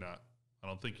Security or not? I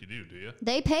don't think you do you?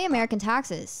 They pay American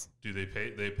taxes. Do they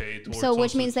pay? They pay towards So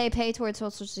which means they pay towards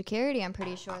Social Security, I'm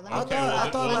pretty sure. I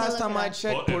thought last time I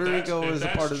checked, Puerto Rico was a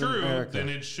part of America. Then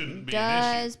it shouldn't be an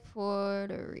issue. Does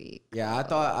Puerto Rico? Yeah, I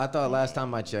thought last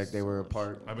time I checked they were a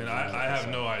part. I mean, I have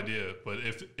no idea, but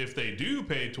if they do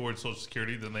pay towards Social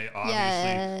Security, then they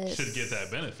obviously should get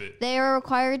that benefit. They are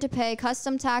required to pay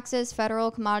custom taxes, federal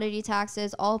commodity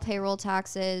taxes, all payroll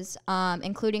taxes,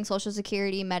 including Social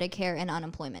Security, Medicare, and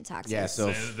unemployment taxes. Yeah, so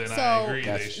I agree.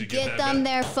 They should get them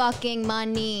their fucking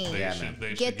money.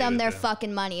 They get them their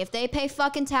fucking money. If they pay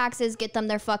fucking taxes, get them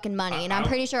their fucking money. And I'm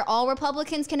pretty sure all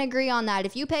Republicans can agree on that.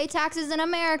 If you pay taxes in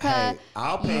America,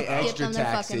 I'll pay extra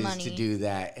taxes to do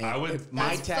that. And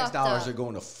my tax dollars are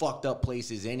going to fucked up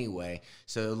places anyway,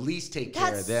 so at least take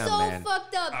care of them, man. That's so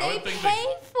fucked up. They pay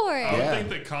for it. I would think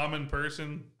the common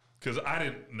person, because I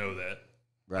didn't know that.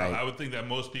 Right. I would think that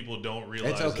most people don't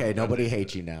realize. It's okay. Nobody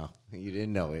hates you now. You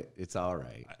didn't know it. It's all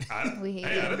right.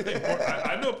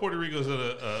 I know Puerto Rico's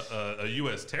a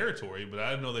U.S. territory, but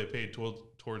I didn't know they paid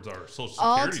towards our Social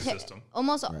Security system.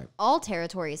 Almost all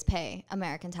territories pay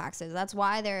American taxes. That's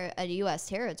why they're a U.S.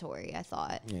 territory, I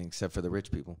thought. Yeah, except for the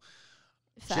rich people.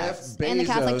 Facts. Jeff Bezos, and the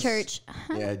Catholic Church.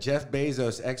 Yeah, Jeff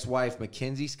Bezos' ex-wife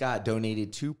Mackenzie Scott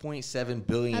donated $2.7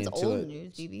 billion. That's old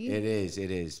news, DB. It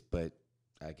is, but.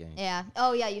 Yeah.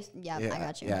 Oh, yeah. I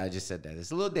got you. Yeah, I just said that. It's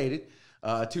a little dated.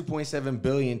 $2.7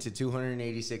 billion to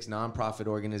 286 nonprofit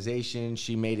organizations.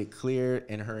 She made it clear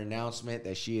in her announcement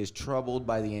that she is troubled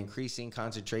by the increasing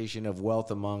concentration of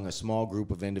wealth among a small group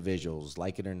of individuals,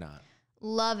 like it or not.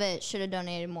 Love it. Should have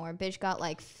donated more. Bitch got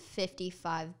like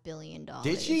 $55 billion.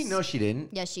 Did she? No, she didn't.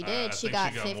 Yes, she did. She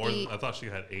got 50. More than, I thought she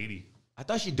had 80. I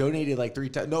thought she donated like 3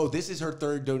 times. No, this is her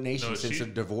third donation since her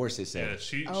divorce, it said. Yeah,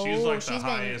 she's like the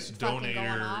highest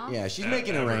donator. Yeah, she's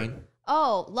making it rain.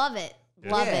 Oh, love it.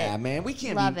 Love it. Yeah, man, we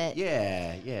can't love it.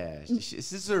 Yeah.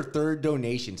 This is her third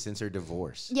donation since her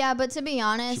divorce. Yeah, but to be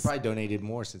honest, she probably donated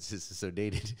more since this is so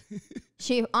dated.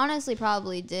 She honestly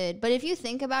probably did. But if you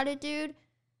think about it, dude,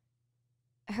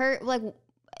 her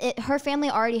family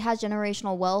already has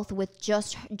generational wealth with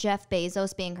just Jeff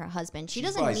Bezos being her husband. She's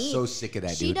doesn't need. So sick of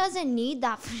that dude. She doesn't need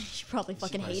that. She probably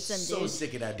fucking hates him, dude. So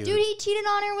sick of that dude. Dude, he cheated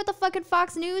on her with a fucking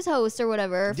Fox News host or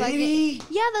whatever. Did he?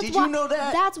 Yeah, that's Did why. you know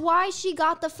that? That's why she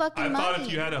got the fucking money. I thought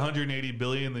if you had 180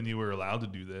 billion, then you were allowed to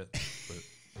do that.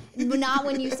 But not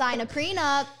when you sign a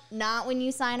prenup. Not when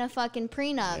you sign a fucking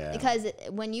prenup. Yeah. Because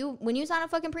when you sign a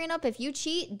fucking prenup, if you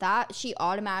cheat, that she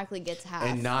automatically gets half.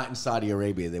 And not in Saudi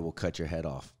Arabia, they will cut your head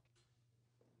off.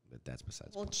 But that's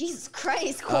besides. Well, Jesus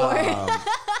Christ, Core. They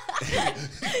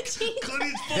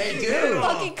do.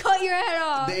 Fucking cut your head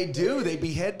off. They do. They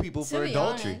behead people for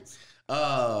adultery.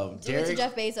 Do it to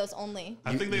Jeff Bezos only.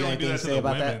 I think they only do that to the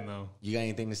women, though. You got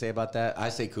anything to say about that? I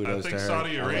say kudos to her. I think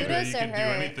Saudi Arabia, you can do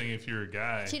anything if you're a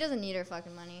guy. She doesn't need her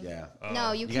fucking money. Yeah.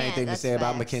 No, you can't. You got anything to say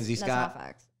about Mackenzie Scott? That's not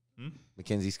facts.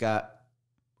 Mackenzie Scott?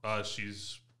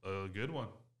 She's a good one.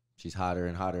 She's hotter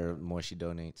and hotter the more she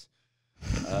donates.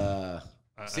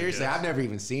 Seriously, I've never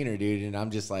even seen her, dude, and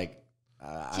I'm just like,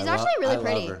 she's actually really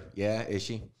pretty. Love her. Yeah, is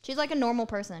she? She's like a normal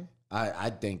person. I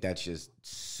think that's just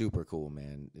super cool,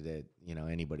 man. That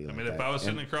anybody. I mean, if I was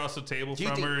sitting across the table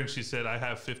from her and she said, "I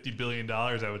have $50 billion,"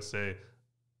 I would say,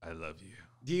 "I love you."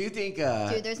 Do you think?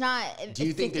 Dude, there's not. Do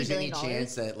you think there's any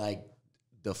chance that like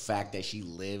the fact that she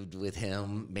lived with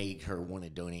him made her want to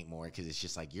donate more? Because it's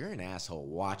just like, you're an asshole.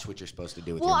 Watch what you're supposed to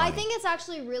do with your money. Well, I think it's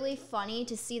actually really funny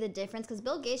to see the difference, because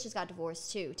Bill Gates just got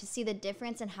divorced too, to see the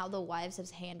difference in how the wives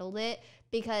have handled it.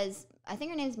 Because I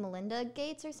think her name's Melinda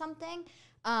Gates or something.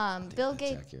 Bill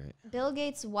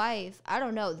Gates' wife, I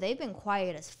don't know. They've been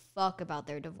quiet as fuck about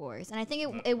their divorce. And I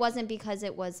think it wasn't because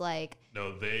it was like...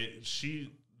 No,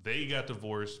 they got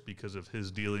divorced because of his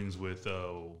dealings with...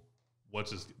 the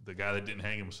guy that didn't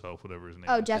hang himself, whatever his name is.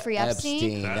 Oh, Jeffrey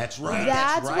Epstein? That's right.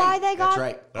 That's why they got... That's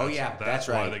right. Oh, yeah, that's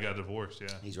right. Why they got divorced, yeah.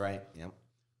 He's right, yep.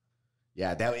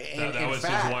 Yeah, that was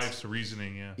his wife's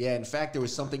reasoning, yeah. Yeah, in fact, there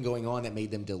was something going on that made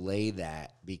them delay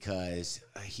that because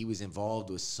he was involved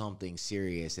with something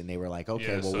serious, and they were like,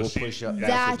 okay, we'll push up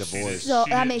the divorce.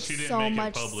 That makes so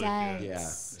much sense. Yeah,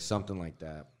 something like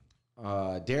that.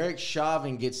 Derek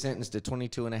Chauvin gets sentenced to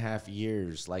 22 and a half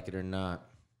years, like it or not.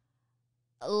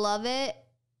 Love it.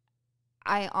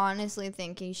 I honestly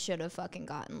think he should have fucking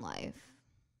gotten life.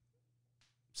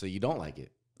 So you don't like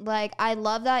it? Like, I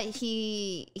love that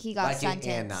he got sentenced.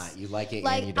 It and not. You like it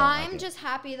like, and you don't like it. I'm just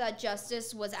happy that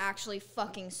justice was actually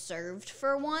fucking served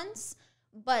for once.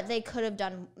 But they could have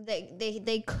done...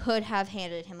 They could have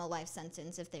handed him a life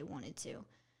sentence if they wanted to.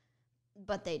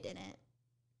 But they didn't.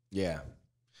 Yeah.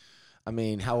 I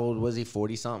mean, how old was he?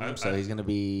 40-something? So he's going to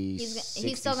be...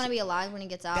 He's still going to be alive when he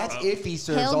gets out. That's if he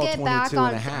serves all 22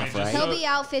 and a half, right? He'll be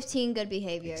out 15 good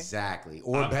behavior. Exactly.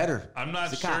 Or better. I'm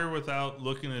not sure without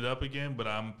looking it up again, but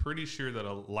I'm pretty sure that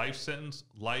a life sentence,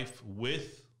 life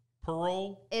with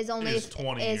parole, is 20 years. It's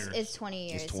 20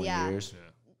 years, it's 20 years.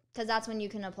 Because that's when you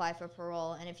can apply for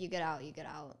parole, and if you get out, you get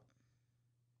out.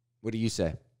 What do you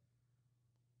say?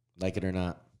 Like it or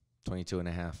not? 22 and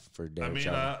a half for Derek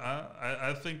Chauvin.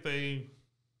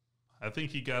 I think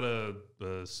he got a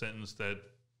sentence that...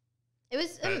 It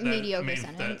was a mediocre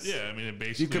sentence. It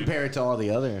basically... You compare it to all the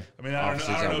other I don't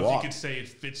know if you could say it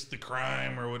fits the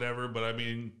crime or whatever, but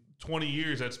 20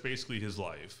 years, that's basically his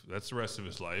life. That's the rest of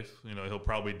his life. He'll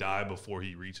probably die before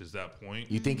he reaches that point.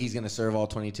 You think he's going to serve all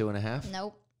 22 and a half?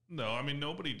 Nope. No,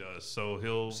 nobody does. So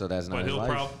he'll... So that's not his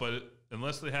life. But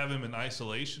unless they have him in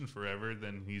isolation forever,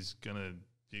 then he's going to...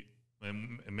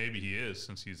 And maybe he is,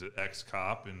 since he's an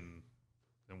ex-cop and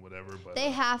whatever. But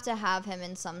they have to have him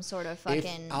in some sort of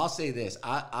fucking... I'll say this.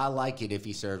 I like it if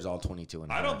he serves all 22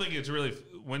 and a half. I don't think it's really...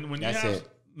 When That's you have... it.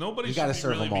 Nobody should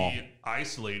really be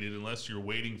isolated unless you're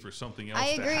waiting for something else to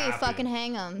happen. I agree. Fucking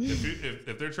hang them.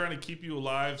 If they're trying to keep you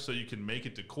alive so you can make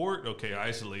it to court, okay,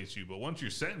 isolate you. But once you're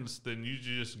sentenced, then you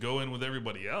just go in with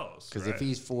everybody else. Because if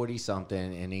he's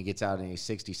 40-something and he gets out and he's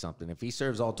 60-something, if he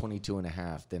serves all 22 and a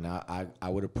half, then I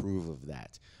would approve of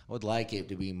that. I would like it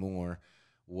to be more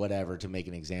whatever to make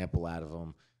an example out of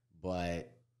him. But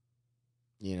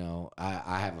you know,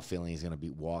 I have a feeling he's going to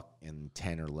be walked in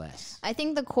 10 or less. I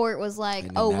think the court was like,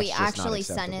 oh, we actually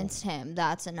sentenced him.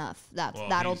 That's enough.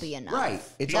 That'll be enough. Right.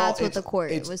 That's what the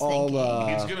court was thinking.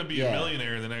 He's going to be a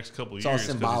millionaire in the next couple of years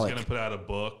because he's going to put out a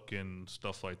book and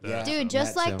stuff like that. Yeah. Dude,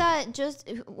 just like that,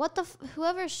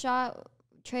 whoever shot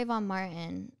Trayvon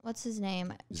Martin, what's his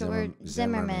name? George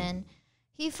Zimmerman.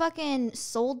 He fucking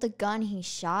sold the gun he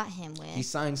shot him with. He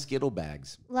signed Skittle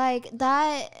bags. Like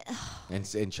that.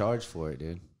 and charged for it,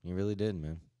 dude. He really did,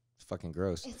 man. It's fucking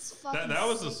gross. It's fucking that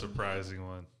was a surprising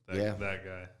one. That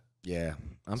guy. Yeah.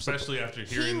 Especially after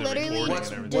hearing the recording and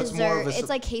everything. What's more of a it's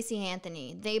like Casey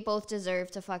Anthony. They both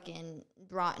deserve to fucking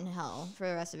rot in hell for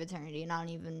the rest of eternity.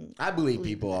 And I believe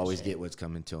people always get what's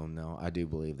coming to them, though. I do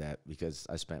believe that because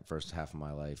I spent first half of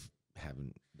my life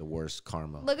having the worst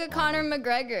karma. Look at Conor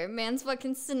McGregor. Man's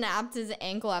fucking snapped his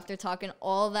ankle after talking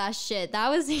all that shit. That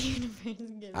was the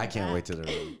universe. I can't wait to the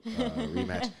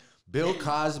rematch. Bill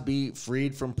Cosby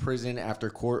freed from prison after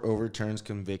court overturns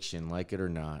conviction. Like it or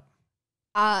not.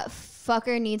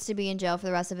 Fucker needs to be in jail for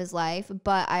the rest of his life.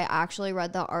 But I actually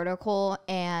read the article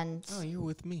and... Oh, you're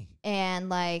with me. And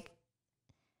like...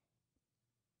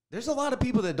 There's a lot of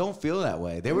people that don't feel that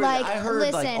way. They were. Like, I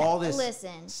heard like all this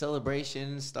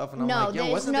celebration and stuff, and I'm like,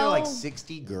 yo, wasn't there like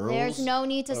 60 girls? There's no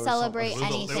need to celebrate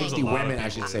anything. 60 women, I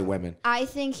should say women. I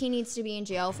think he needs to be in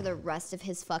jail for the rest of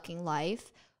his fucking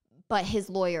life, but his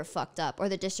lawyer fucked up, or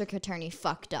the district attorney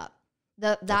fucked up.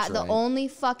 The only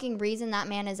fucking reason that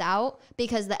man is out,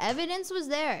 because the evidence was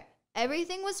there.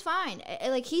 Everything was fine.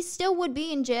 Like, he still would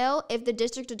be in jail if the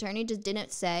district attorney just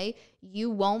didn't say, you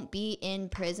won't be in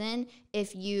prison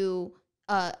if you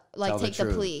take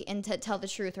the plea and tell the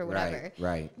truth or whatever.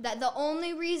 Right. That's the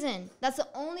only reason,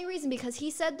 because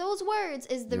he said those words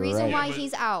is the reason why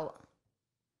he's out.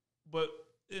 But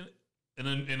in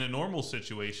a normal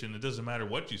situation, it doesn't matter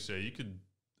what you say. You could,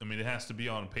 it has to be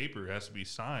on paper. It has to be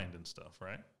signed and stuff,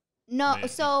 right? No,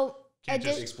 so... Can't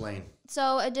just explain.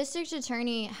 So a district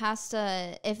attorney has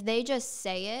to, if they just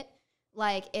say it,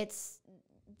 like it's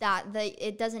that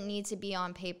it doesn't need to be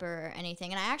on paper or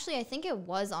anything. And I think it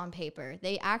was on paper.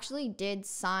 They actually did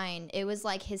sign. It was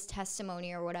like his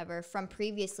testimony or whatever from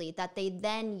previously that they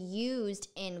then used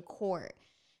in court.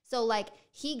 So like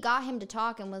he got him to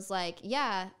talk and was like,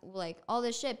 yeah, like all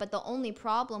this shit. But the only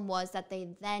problem was that they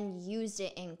then used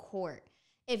it in court.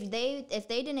 If they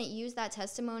didn't use that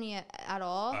testimony at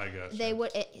all,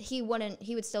 he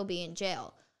would still be in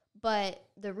jail. But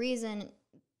the reason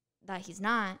that he's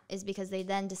not is because they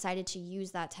then decided to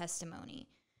use that testimony.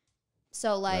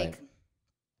 So like,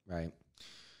 right.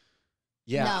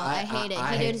 Yeah, no, I hate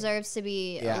it. He deserves to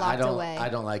be locked away. I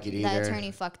don't like it either. That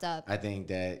attorney fucked up. I think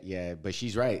that, but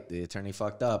she's right. The attorney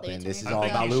fucked up, and this is all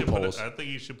about loopholes. I think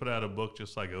he should put out a book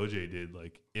just like OJ did.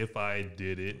 Like, if I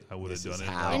did it, I would have done it.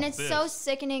 And it's so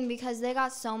sickening because they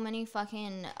got so many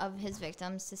fucking of his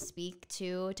victims to speak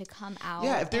to come out.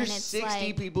 Yeah, if there's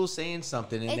 60 people saying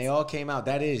something and they all came out,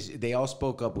 they all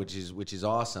spoke up, which is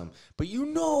awesome. But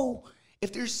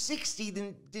if there's 60,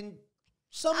 then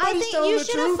I think you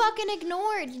should have fucking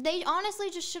ignored. They honestly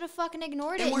just should have fucking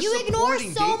ignored it. You ignore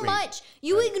so much.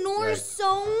 You ignore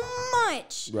so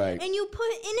much. Right. And you put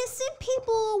innocent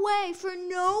people away for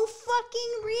no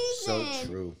fucking reason. So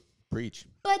true. Preach.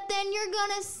 But then you're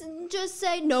going to just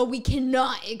say, no, we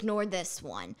cannot ignore this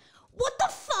one. What the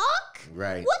fuck?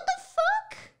 Right. What the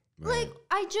fuck? Right.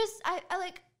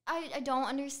 Like, I don't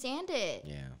understand it.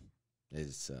 Yeah.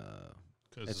 It's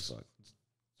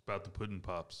about the pudding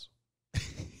pops.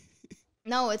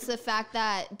 No, it's the fact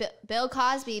that Bill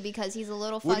Cosby, because he's a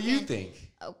little fucking... What do you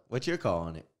think? Oh. What's your call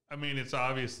on it? It's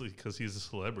obviously because he's a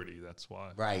celebrity. That's why.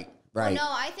 Right. Well, no,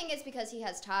 I think it's because he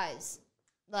has ties.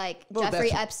 Like,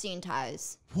 Jeffrey Epstein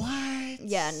ties. What?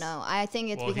 Yeah, no. I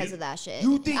think it's because of that shit.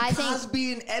 You think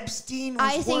Cosby and Epstein was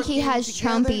I think he has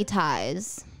together? Trumpy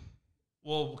ties.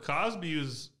 Well, Cosby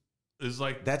is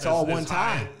like that's all one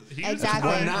tie.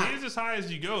 Exactly. He's as high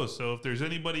as you go. So if there's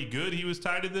anybody good, he was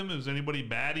tied to them. If there's anybody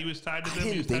bad, he was tied to them.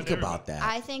 I didn't think about that.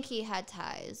 I think he had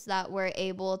ties that were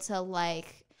able to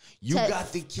like. You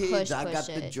got the kids. I got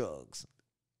the drugs.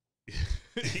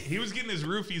 He was getting his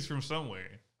roofies from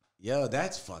somewhere. Yo,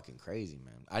 that's fucking crazy,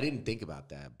 man. I didn't think about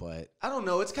that, but I don't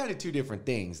know. It's kind of two different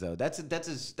things, though. That's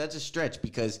a stretch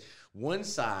because one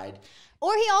side.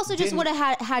 Or he also just would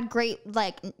have had great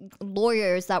like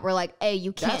lawyers that were like, "Hey,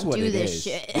 you can't do this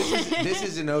shit." This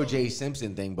is an O.J.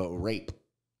 Simpson thing, but rape.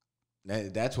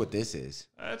 That's what this is.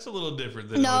 That's a little different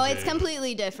than O.J. It's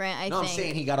completely different. I think. I'm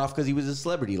saying he got off because he was a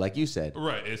celebrity, like you said.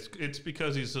 Right. It's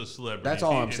because he's a celebrity. That's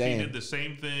all I'm saying. If he did the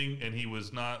same thing and he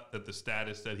was not at the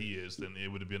status that he is, then it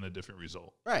would have been a different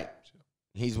result. Right.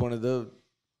 He's one of the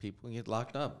people get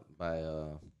locked up by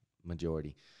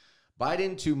majority.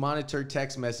 Biden to monitor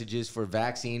text messages for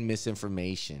vaccine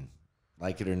misinformation.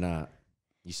 Like it or not.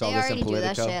 You saw this in Politico? They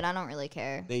already do that shit. I don't really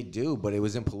care. They do, but it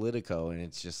was in Politico, and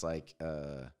it's just like,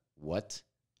 what?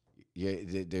 Yeah,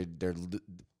 they're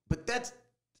but that's,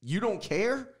 you don't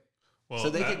care? Well, so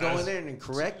they could go in there and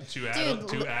correct? To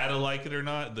add a like it or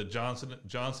not, the Johnson &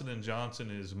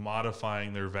 Johnson is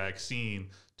modifying their vaccine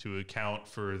to account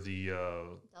for the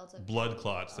blood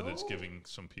clots that it's giving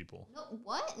some people. No,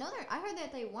 what? No, I heard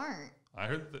that they weren't.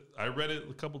 I read it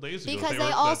a couple days ago. Because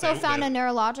they also found a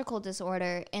neurological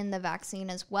disorder in the vaccine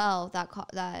as well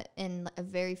that in a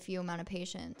very few amount of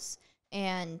patients.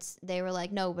 And they were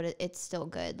like, no, but it's still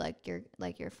good.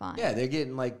 You're fine. Yeah, they're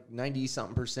getting like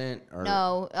 90-something%.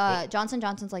 No, Johnson &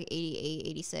 Johnson's like 88,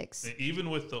 86. Even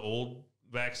with the old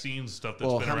vaccines, stuff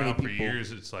that's been around for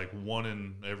years, it's like 1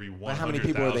 in every 100,000. How many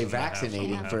people are they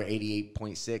vaccinating for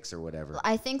 88.6 or whatever?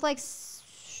 I think like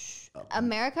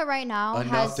America right now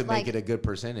enough to make it a good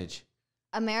percentage.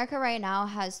 America right now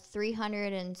has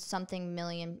 300 and something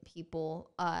million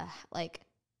people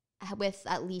with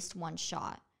at least one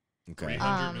shot. Okay.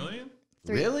 300 million?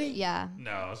 Really? Yeah.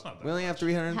 No, it's not that We only have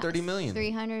 330 million.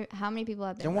 300. How many people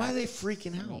have been And why are they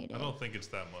freaking out? I don't think it's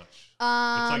that much.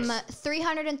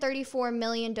 334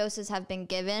 million doses have been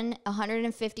given.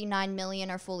 159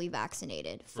 million are fully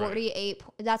vaccinated. 48.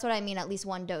 Right. That's what I mean. At least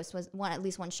one dose at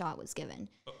least one shot was given.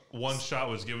 One shot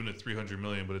was given to 300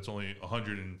 million, but it's only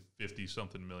 150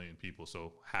 something million people,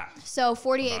 so half. So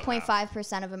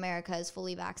 48.5% of America is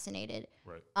fully vaccinated.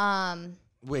 Right.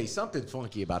 Wait, something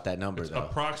funky about that number, though.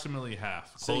 Approximately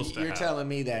half. So you're telling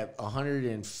me that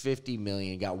 150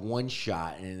 million got one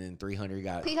shot, and then 300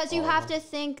 got because you have to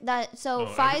think that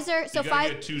Pfizer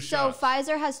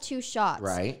has 2 shots.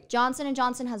 Right. Johnson &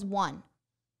 Johnson has 1.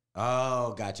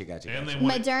 Oh, gotcha. And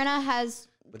Moderna has.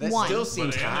 But that still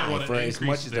seems high for as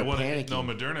much as they're panicking. No,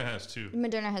 Moderna has 2.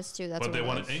 Moderna has 2. That's but they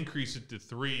want to increase it to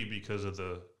 3 because of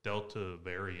the Delta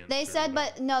variant. They said,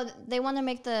 but no, they want to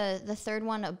make the third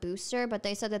one a booster. But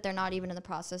they said that they're not even in the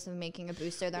process of making a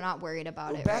booster. They're not worried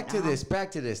about it. Back to this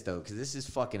though, because this is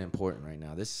fucking important right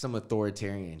now. This is some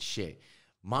authoritarian shit.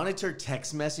 Monitor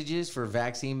text messages for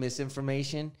vaccine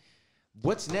misinformation.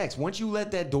 What's next? Once you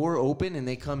let that door open and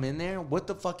they come in there, what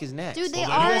the fuck is next? They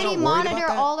already monitor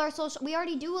all our social. We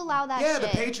already do allow that. Yeah, shit. The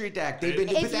Patriot Act. They've been.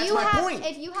 But that's my point.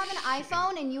 If you have an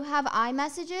iPhone and you have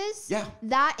iMessages,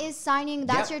 that is signing.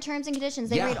 That's your terms and conditions.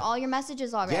 They read all your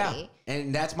messages already. Yeah,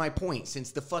 and that's my point.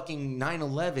 Since the fucking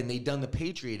 9/11, they done the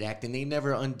Patriot Act and they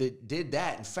never undid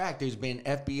that. In fact, there's been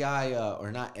FBI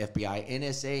or not FBI,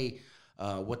 NSA.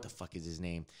 What the fuck is his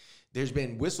name? There's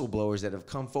been whistleblowers that have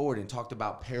come forward and talked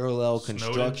about parallel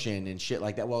construction and shit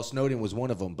like that. Well, Snowden was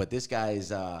one of them, but this guy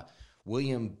is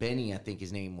William Benny, I think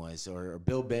his name was, or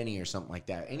Bill Benny or something like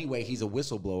that. Anyway, he's a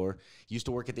whistleblower, used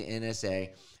to work at the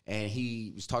NSA, and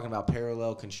he was talking about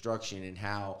parallel construction and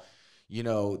how,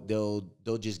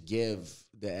 they'll just give,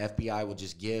 the FBI will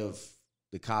just give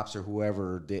the cops or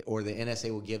whoever, or the NSA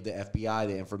will give the FBI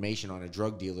the information on a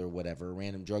drug dealer or whatever, a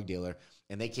random drug dealer,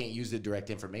 and they can't use the direct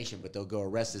information, but they'll go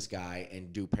arrest this guy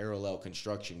and do parallel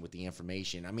construction with the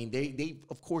information. I mean, they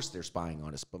of course they're spying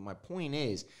on us, but my point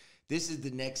is, this is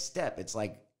the next step. It's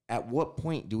like, at what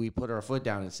point do we put our foot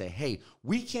down and say, hey,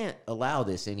 we can't allow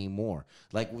this anymore?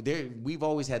 Like, we've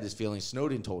always had this feeling.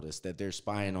 Snowden told us that they're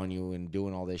spying on you and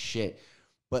doing all this shit.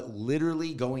 But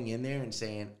literally going in there and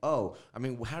saying, oh, I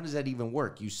mean, how does that even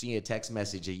work? You see a text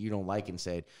message that you don't like and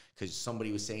said, because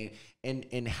somebody was saying,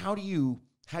 and how do you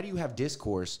have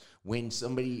discourse when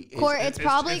somebody is... It's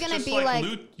probably going to be like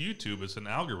YouTube. It's an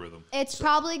algorithm. It's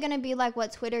probably going to be like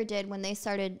what Twitter did when they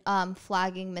started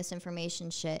flagging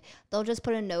misinformation shit. They'll just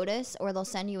put a notice, or they'll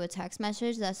send you a text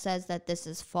message that says that this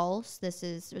is false. This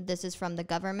is from the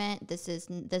government. This is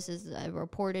a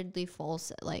reportedly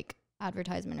false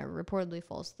advertisement or reportedly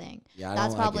false thing. Yeah,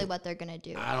 that's probably what they're going to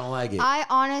do. I don't like it. I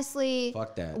honestly...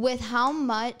 Fuck that. With how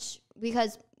much...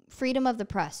 Because freedom of the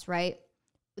press, right?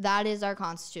 That is our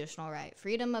constitutional right.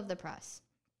 Freedom of the press.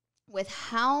 With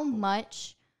how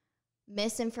much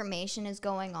misinformation is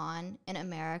going on in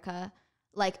America,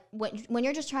 like when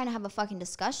you're just trying to have a fucking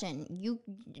discussion,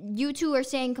 you two are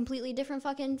saying completely different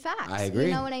fucking facts. I agree.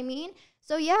 You know what I mean?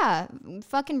 So yeah,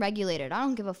 fucking regulated. I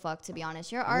don't give a fuck, to be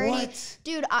honest. You're already... What?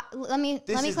 Dude, let me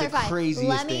clarify. The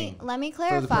craziest thing. Let me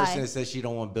clarify. For the person that says she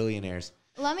don't want billionaires.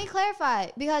 Let me clarify,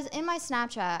 because in my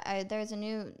Snapchat, there's a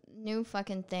new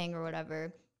fucking thing or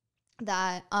whatever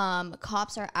that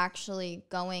cops are actually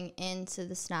going into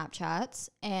the Snapchats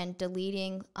and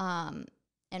deleting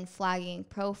and flagging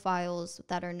profiles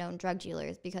that are known drug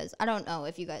dealers, because I don't know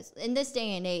if you guys, in this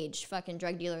day and age, fucking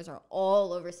drug dealers are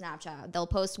all over Snapchat. They'll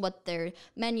post what their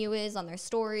menu is on their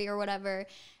story or whatever,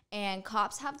 and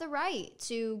cops have the right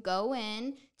to go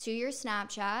in to your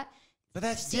Snapchat. But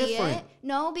that's different. It.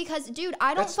 No, because, dude,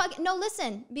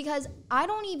 listen, because I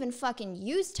don't even fucking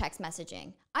use text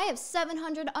messaging. I have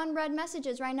 700 unread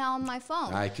messages right now on my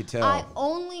phone. I could tell. I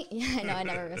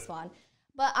never respond.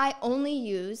 But I only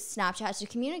use Snapchat to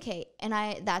communicate, and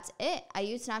that's it. I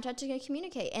use Snapchat to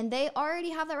communicate, and they already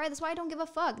have that right. That's why I don't give a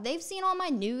fuck. They've seen all my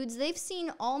nudes. They've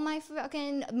seen all my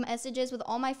fucking messages with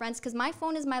all my friends, because my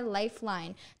phone is my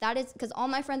lifeline. That is because all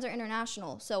my friends are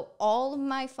international. So all of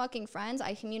my fucking friends,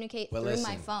 I communicate through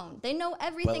my phone. They know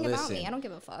everything about me. I don't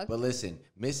give a fuck. But listen,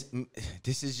 this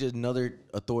is just another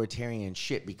authoritarian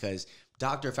shit, because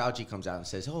Dr. Fauci comes out and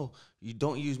says, oh, you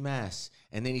don't use masks.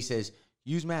 And then he says,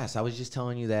 use masks. I was just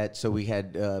telling you that, so we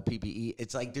had PPE.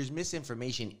 It's like there's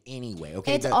misinformation anyway.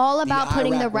 Okay, it's all about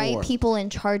putting the right people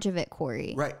in charge of it,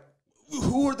 Corey. Right.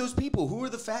 Who are those people? Who are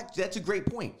the fact? That's a great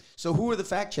point. So who are the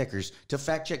fact checkers to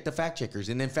fact check the fact checkers,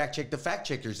 and then fact check the fact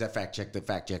checkers that fact check the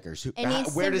fact checkers?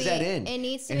 Where does that end? It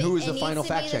needs to and be, who is the final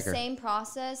fact checker? The same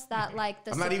process that like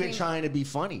the. I'm not even trying to be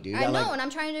funny, dude. I know, and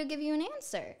I'm trying to give you an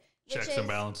answer. Checks and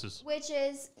balances. Which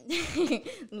is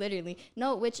literally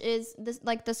which is this,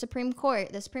 like the Supreme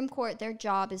Court. The Supreme Court, their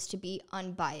job is to be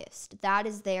unbiased. That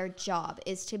is their job,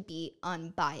 is to be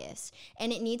unbiased,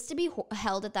 and it needs to be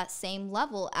held at that same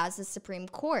level as the Supreme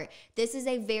Court. This is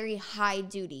a very high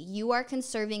duty. You are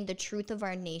conserving the truth of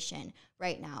our nation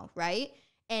right now, right?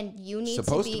 And you need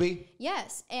to be.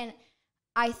 Yes, and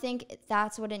I think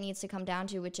that's what it needs to come down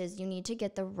to, which is you need to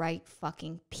get the right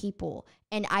fucking people.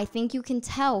 And I think you can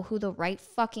tell who the right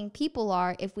fucking people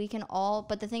are if we can all,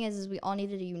 but the thing is we all need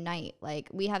to unite. Like,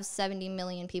 we have 70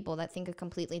 million people that think a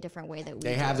completely different way that we do.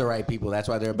 They have the right people. That's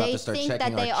why they're about to start checking our They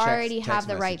think that they already have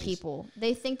the right people.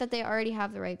 They think that they already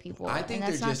have the right people. I think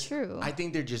and that's not true. I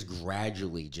think they're just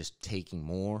gradually just taking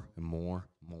more and more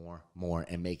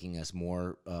and making us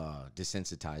more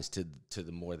desensitized to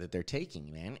the more that they're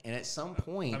taking, man. And at some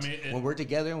point, when we're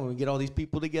together, when we get all these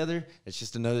people together, it's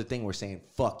just another thing we're saying,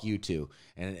 fuck you two.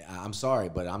 And I'm sorry,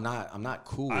 but I'm not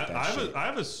cool with that shit.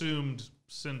 I've assumed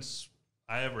since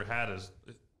I ever had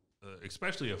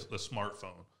especially a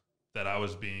smartphone, that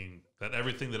that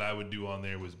everything that I would do on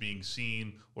there was being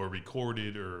seen or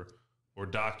recorded or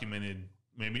documented.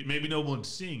 Maybe no one's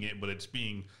seeing it, but it's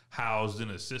being housed in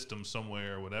a system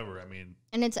somewhere or whatever. I mean,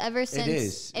 and it's ever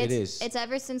since it is. It's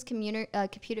ever since computers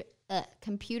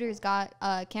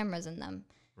got cameras in them.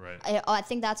 Right. I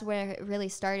think that's where it really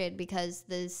started, because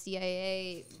the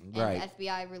CIA and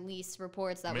FBI released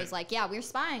reports that was like, yeah, we're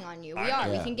spying on you. We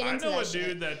can get into that. I know a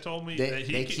dude that told me that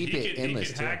he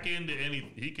could hack into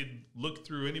he could look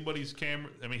through anybody's camera.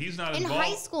 I mean, he's not involved.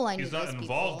 In high school, I knew he's not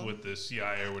involved with the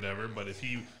CIA or whatever, but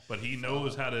he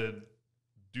knows how to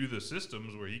do the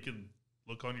systems where he can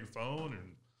look on your phone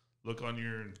and look on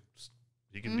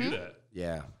he can do that.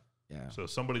 Yeah. So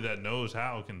somebody that knows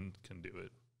how can do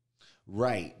it.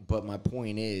 Right, but my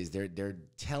point is they're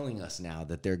telling us now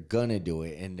that they're gonna do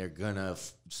it, and they're gonna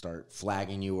start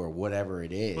flagging you or whatever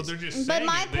it is. But they're just saying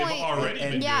my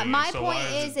point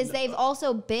is they've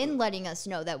also been letting us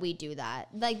know that we do that.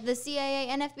 Like the CIA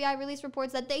and FBI release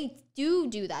reports that they do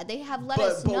that. They have let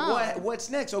us know. But what's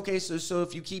next? Okay, so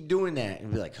if you keep doing that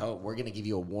and be like, oh, we're gonna give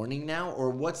you a warning now,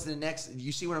 or what's the next?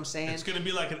 You see what I'm saying? It's gonna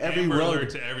be like an Amber Alert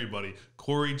to everybody.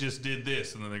 Corey just did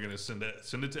this, and then they're gonna send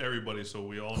it to everybody, so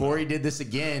we all. Corey did this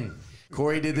again.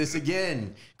 Corey did this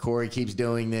again. Corey keeps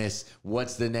doing this.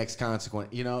 What's the next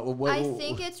consequence? You know, I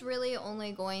think it's really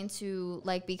only going to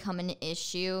like become an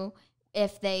issue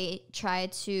if they try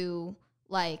to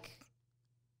like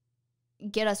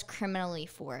get us criminally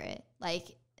for it.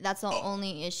 Like, that's the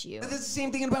only issue. That's the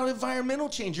same thing about environmental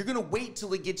change. You're going to wait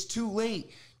till it gets too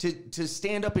late to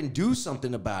stand up and do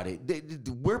something about it.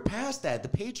 We're past that. The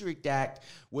Patriot Act,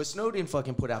 what Snowden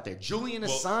fucking put out there. Julian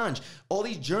Assange, all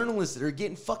these journalists that are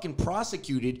getting fucking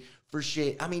prosecuted for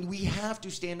shit. I mean, we have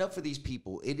to stand up for these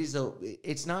people.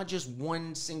 It's not just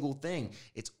one single thing.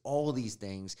 It's all these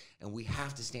things, and we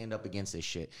have to stand up against this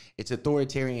shit. It's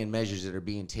authoritarian measures that are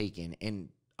being taken, and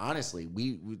honestly,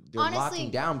 they're locking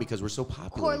down because we're so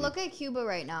popular. Or look at Cuba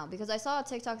right now, because I saw a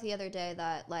TikTok the other day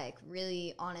that like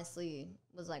really honestly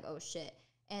was like, oh shit.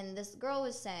 And this girl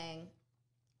was saying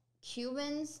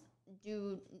Cubans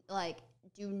do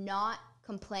not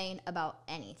complain about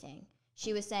anything.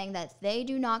 She was saying that they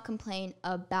do not complain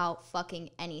about fucking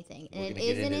anything. And it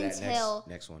isn't until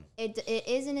next one. It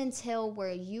isn't until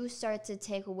where you start to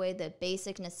take away the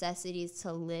basic necessities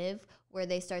to live where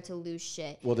they start to lose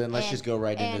shit. Well, then let's just go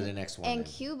right into the next one. And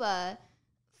Cuba,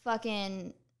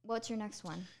 fucking, what's your next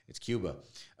one? It's Cuba.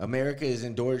 America is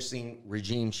endorsing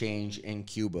regime change in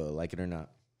Cuba, like it or not.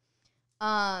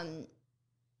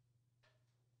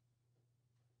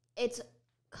 It's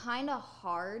kind of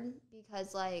hard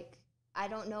because, like, I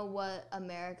don't know what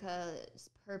America's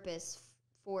purpose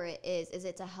for it is. Is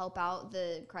it to help out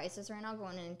the crisis right now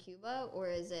going in Cuba, or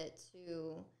is it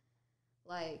to,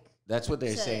 like... That's what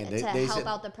they're saying. They help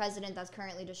out the president that's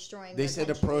currently destroying They said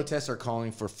country. The protests are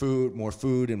calling for more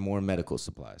food, and more medical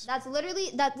supplies. That's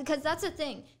literally... because that's the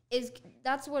thing.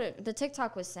 That's what the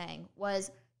TikTok was saying was...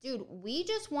 Dude, we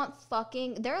just want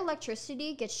fucking... Their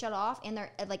electricity gets shut off, and their,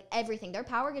 like, everything. Their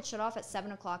power gets shut off at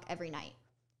 7 o'clock every night.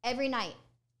 Every night.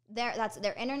 That's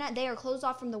their internet. They are closed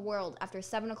off from the world after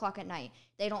 7 o'clock at night.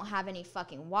 They don't have any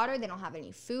fucking water. They don't have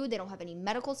any food. They don't have any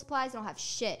medical supplies. They don't have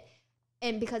shit.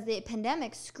 And because the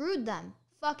pandemic screwed them.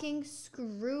 Fucking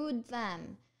screwed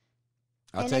them.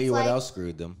 I'll tell you what else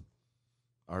screwed them.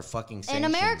 Our fucking sanctions.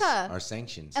 In America. Our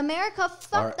sanctions. America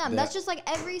fucked them. That's just like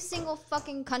every single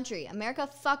fucking country. America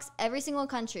fucks every single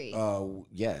country.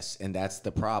 Yes, and that's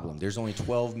the problem. There's only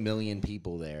 12 million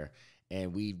people there,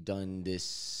 and we've done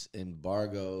this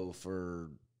embargo for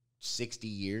 60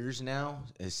 years now,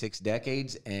 6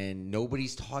 decades, and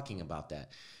nobody's talking about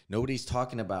that. Nobody's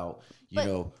talking about, you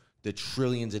know, the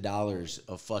trillions of dollars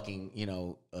of fucking,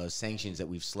 sanctions that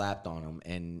we've slapped on them.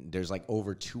 And there's like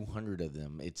over 200 of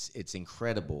them. It's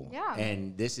incredible. Yeah.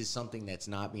 And this is something that's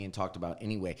not being talked about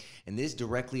anyway. And this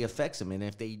directly affects them. And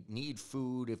if they need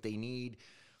food, if they need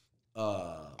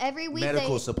every week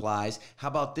medical supplies, how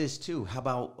about this too? How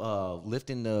about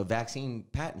lifting the vaccine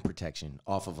patent protection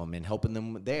off of them and helping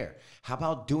them there? How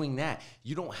about doing that?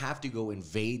 You don't have to go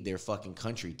invade their fucking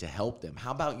country to help them.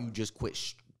 How about you just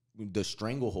quit the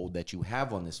stranglehold that you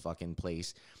have on this fucking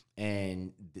place,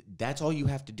 and that's all you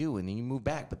have to do, and then you move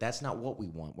back. But that's not what we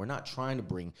want. We're not trying to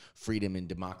bring freedom and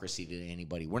democracy to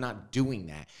anybody. We're not doing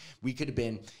that. We could have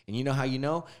been, and you know how you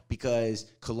know?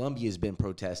 Because Colombia has been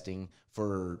protesting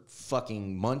for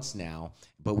fucking months now,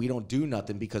 but we don't do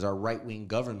nothing because our right-wing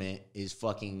government is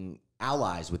fucking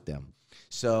allies with them.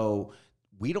 So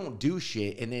we don't do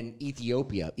shit. And then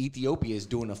Ethiopia is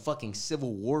doing a fucking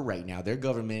civil war right now. Their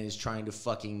government is trying to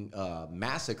fucking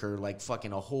massacre like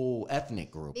fucking a whole ethnic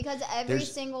group. Because every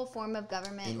single form of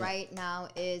government right now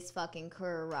is fucking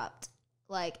corrupt.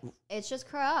 Like, it's just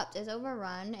corrupt. It's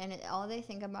overrun, and all they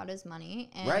think about is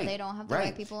money, and they don't have the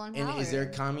right people in power. And is there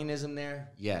communism there?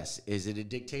 Yes. Is it a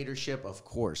dictatorship? Of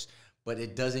course. But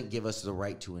it doesn't give us the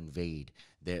right to invade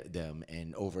them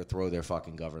and overthrow their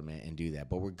fucking government and do that.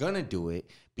 But we're going to do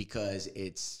it because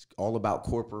it's all about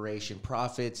corporation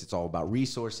profits. It's all about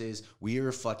resources. We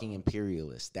are fucking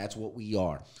imperialists. That's what we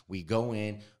are. We go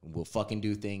in and we'll fucking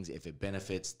do things if it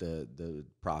benefits the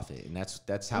profit. And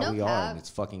that's how we are. And it's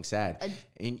fucking sad.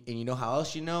 And you know how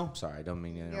else you know? Sorry, I don't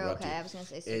mean to interrupt you. I was going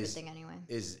to say stupid thing anyway.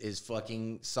 Is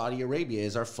fucking Saudi Arabia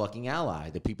is our fucking ally.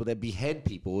 The people that behead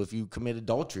people if you commit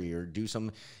adultery or do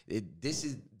some. This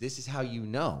is how you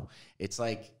know. It's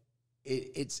like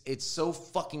it's so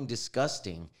fucking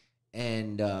disgusting.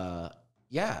 And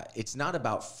it's not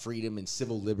about freedom and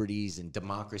civil liberties and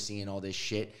democracy and all this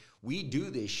shit. We do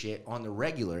this shit on the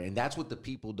regular, and that's what the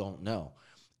people don't know.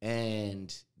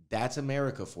 And that's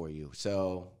America for you.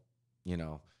 So,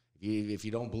 if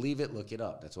you don't believe it, look it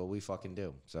up. That's what we fucking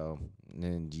do. So,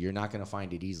 and you're not going to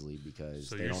find it easily because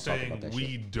they don't talk about that shit. So you're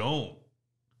saying we don't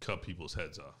cut people's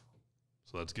heads off.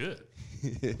 So that's good.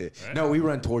 Right? No, we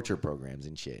run torture programs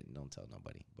and shit. And don't tell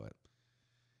nobody. But,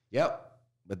 yep.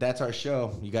 But that's our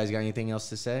show. You guys got anything else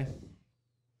to say?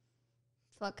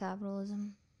 Fuck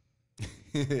capitalism.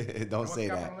 Don't say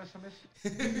that.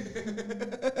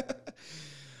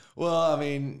 Well, I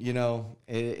mean,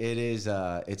 it is.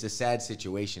 It's a sad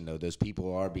situation though. Those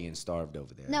people are being starved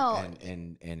over there. No,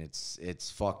 and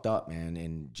it's fucked up, man.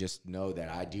 And just know that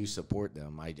I do support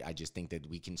them. I just think that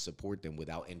we can support them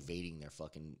without invading their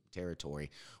fucking territory.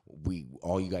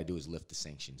 All you gotta do is lift the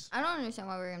sanctions. I don't understand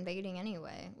why we're invading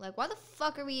anyway. Like, why the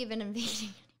fuck are we even invading?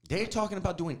 They're talking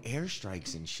about doing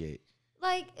airstrikes and shit.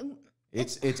 Like,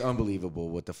 it's unbelievable.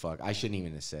 What the fuck? I shouldn't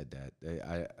even have said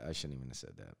that. I shouldn't even have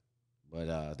said that.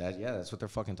 But that's what they're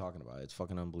fucking talking about. It's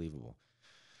fucking unbelievable.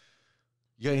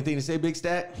 You got anything to say, Big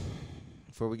Stat,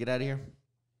 before we get out of here?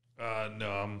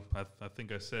 No, I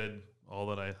think I said all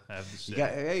that I have to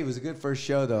say. It was a good first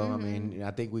show, though. Mm-hmm. I mean,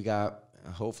 I think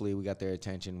hopefully we got their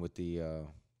attention with the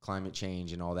climate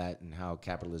change and all that and how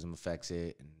capitalism affects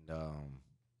it. And,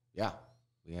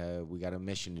 we got a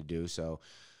mission to do, so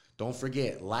don't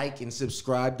forget, like and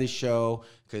subscribe this show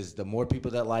because the more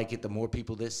people that like it, the more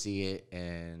people that see it.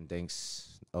 And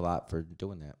thanks a lot for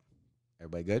doing that.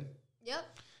 Everybody good? Yep.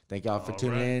 Thank y'all for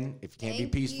tuning in. If you can't be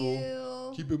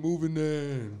peaceful, keep it moving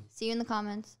then. See you in the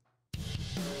comments.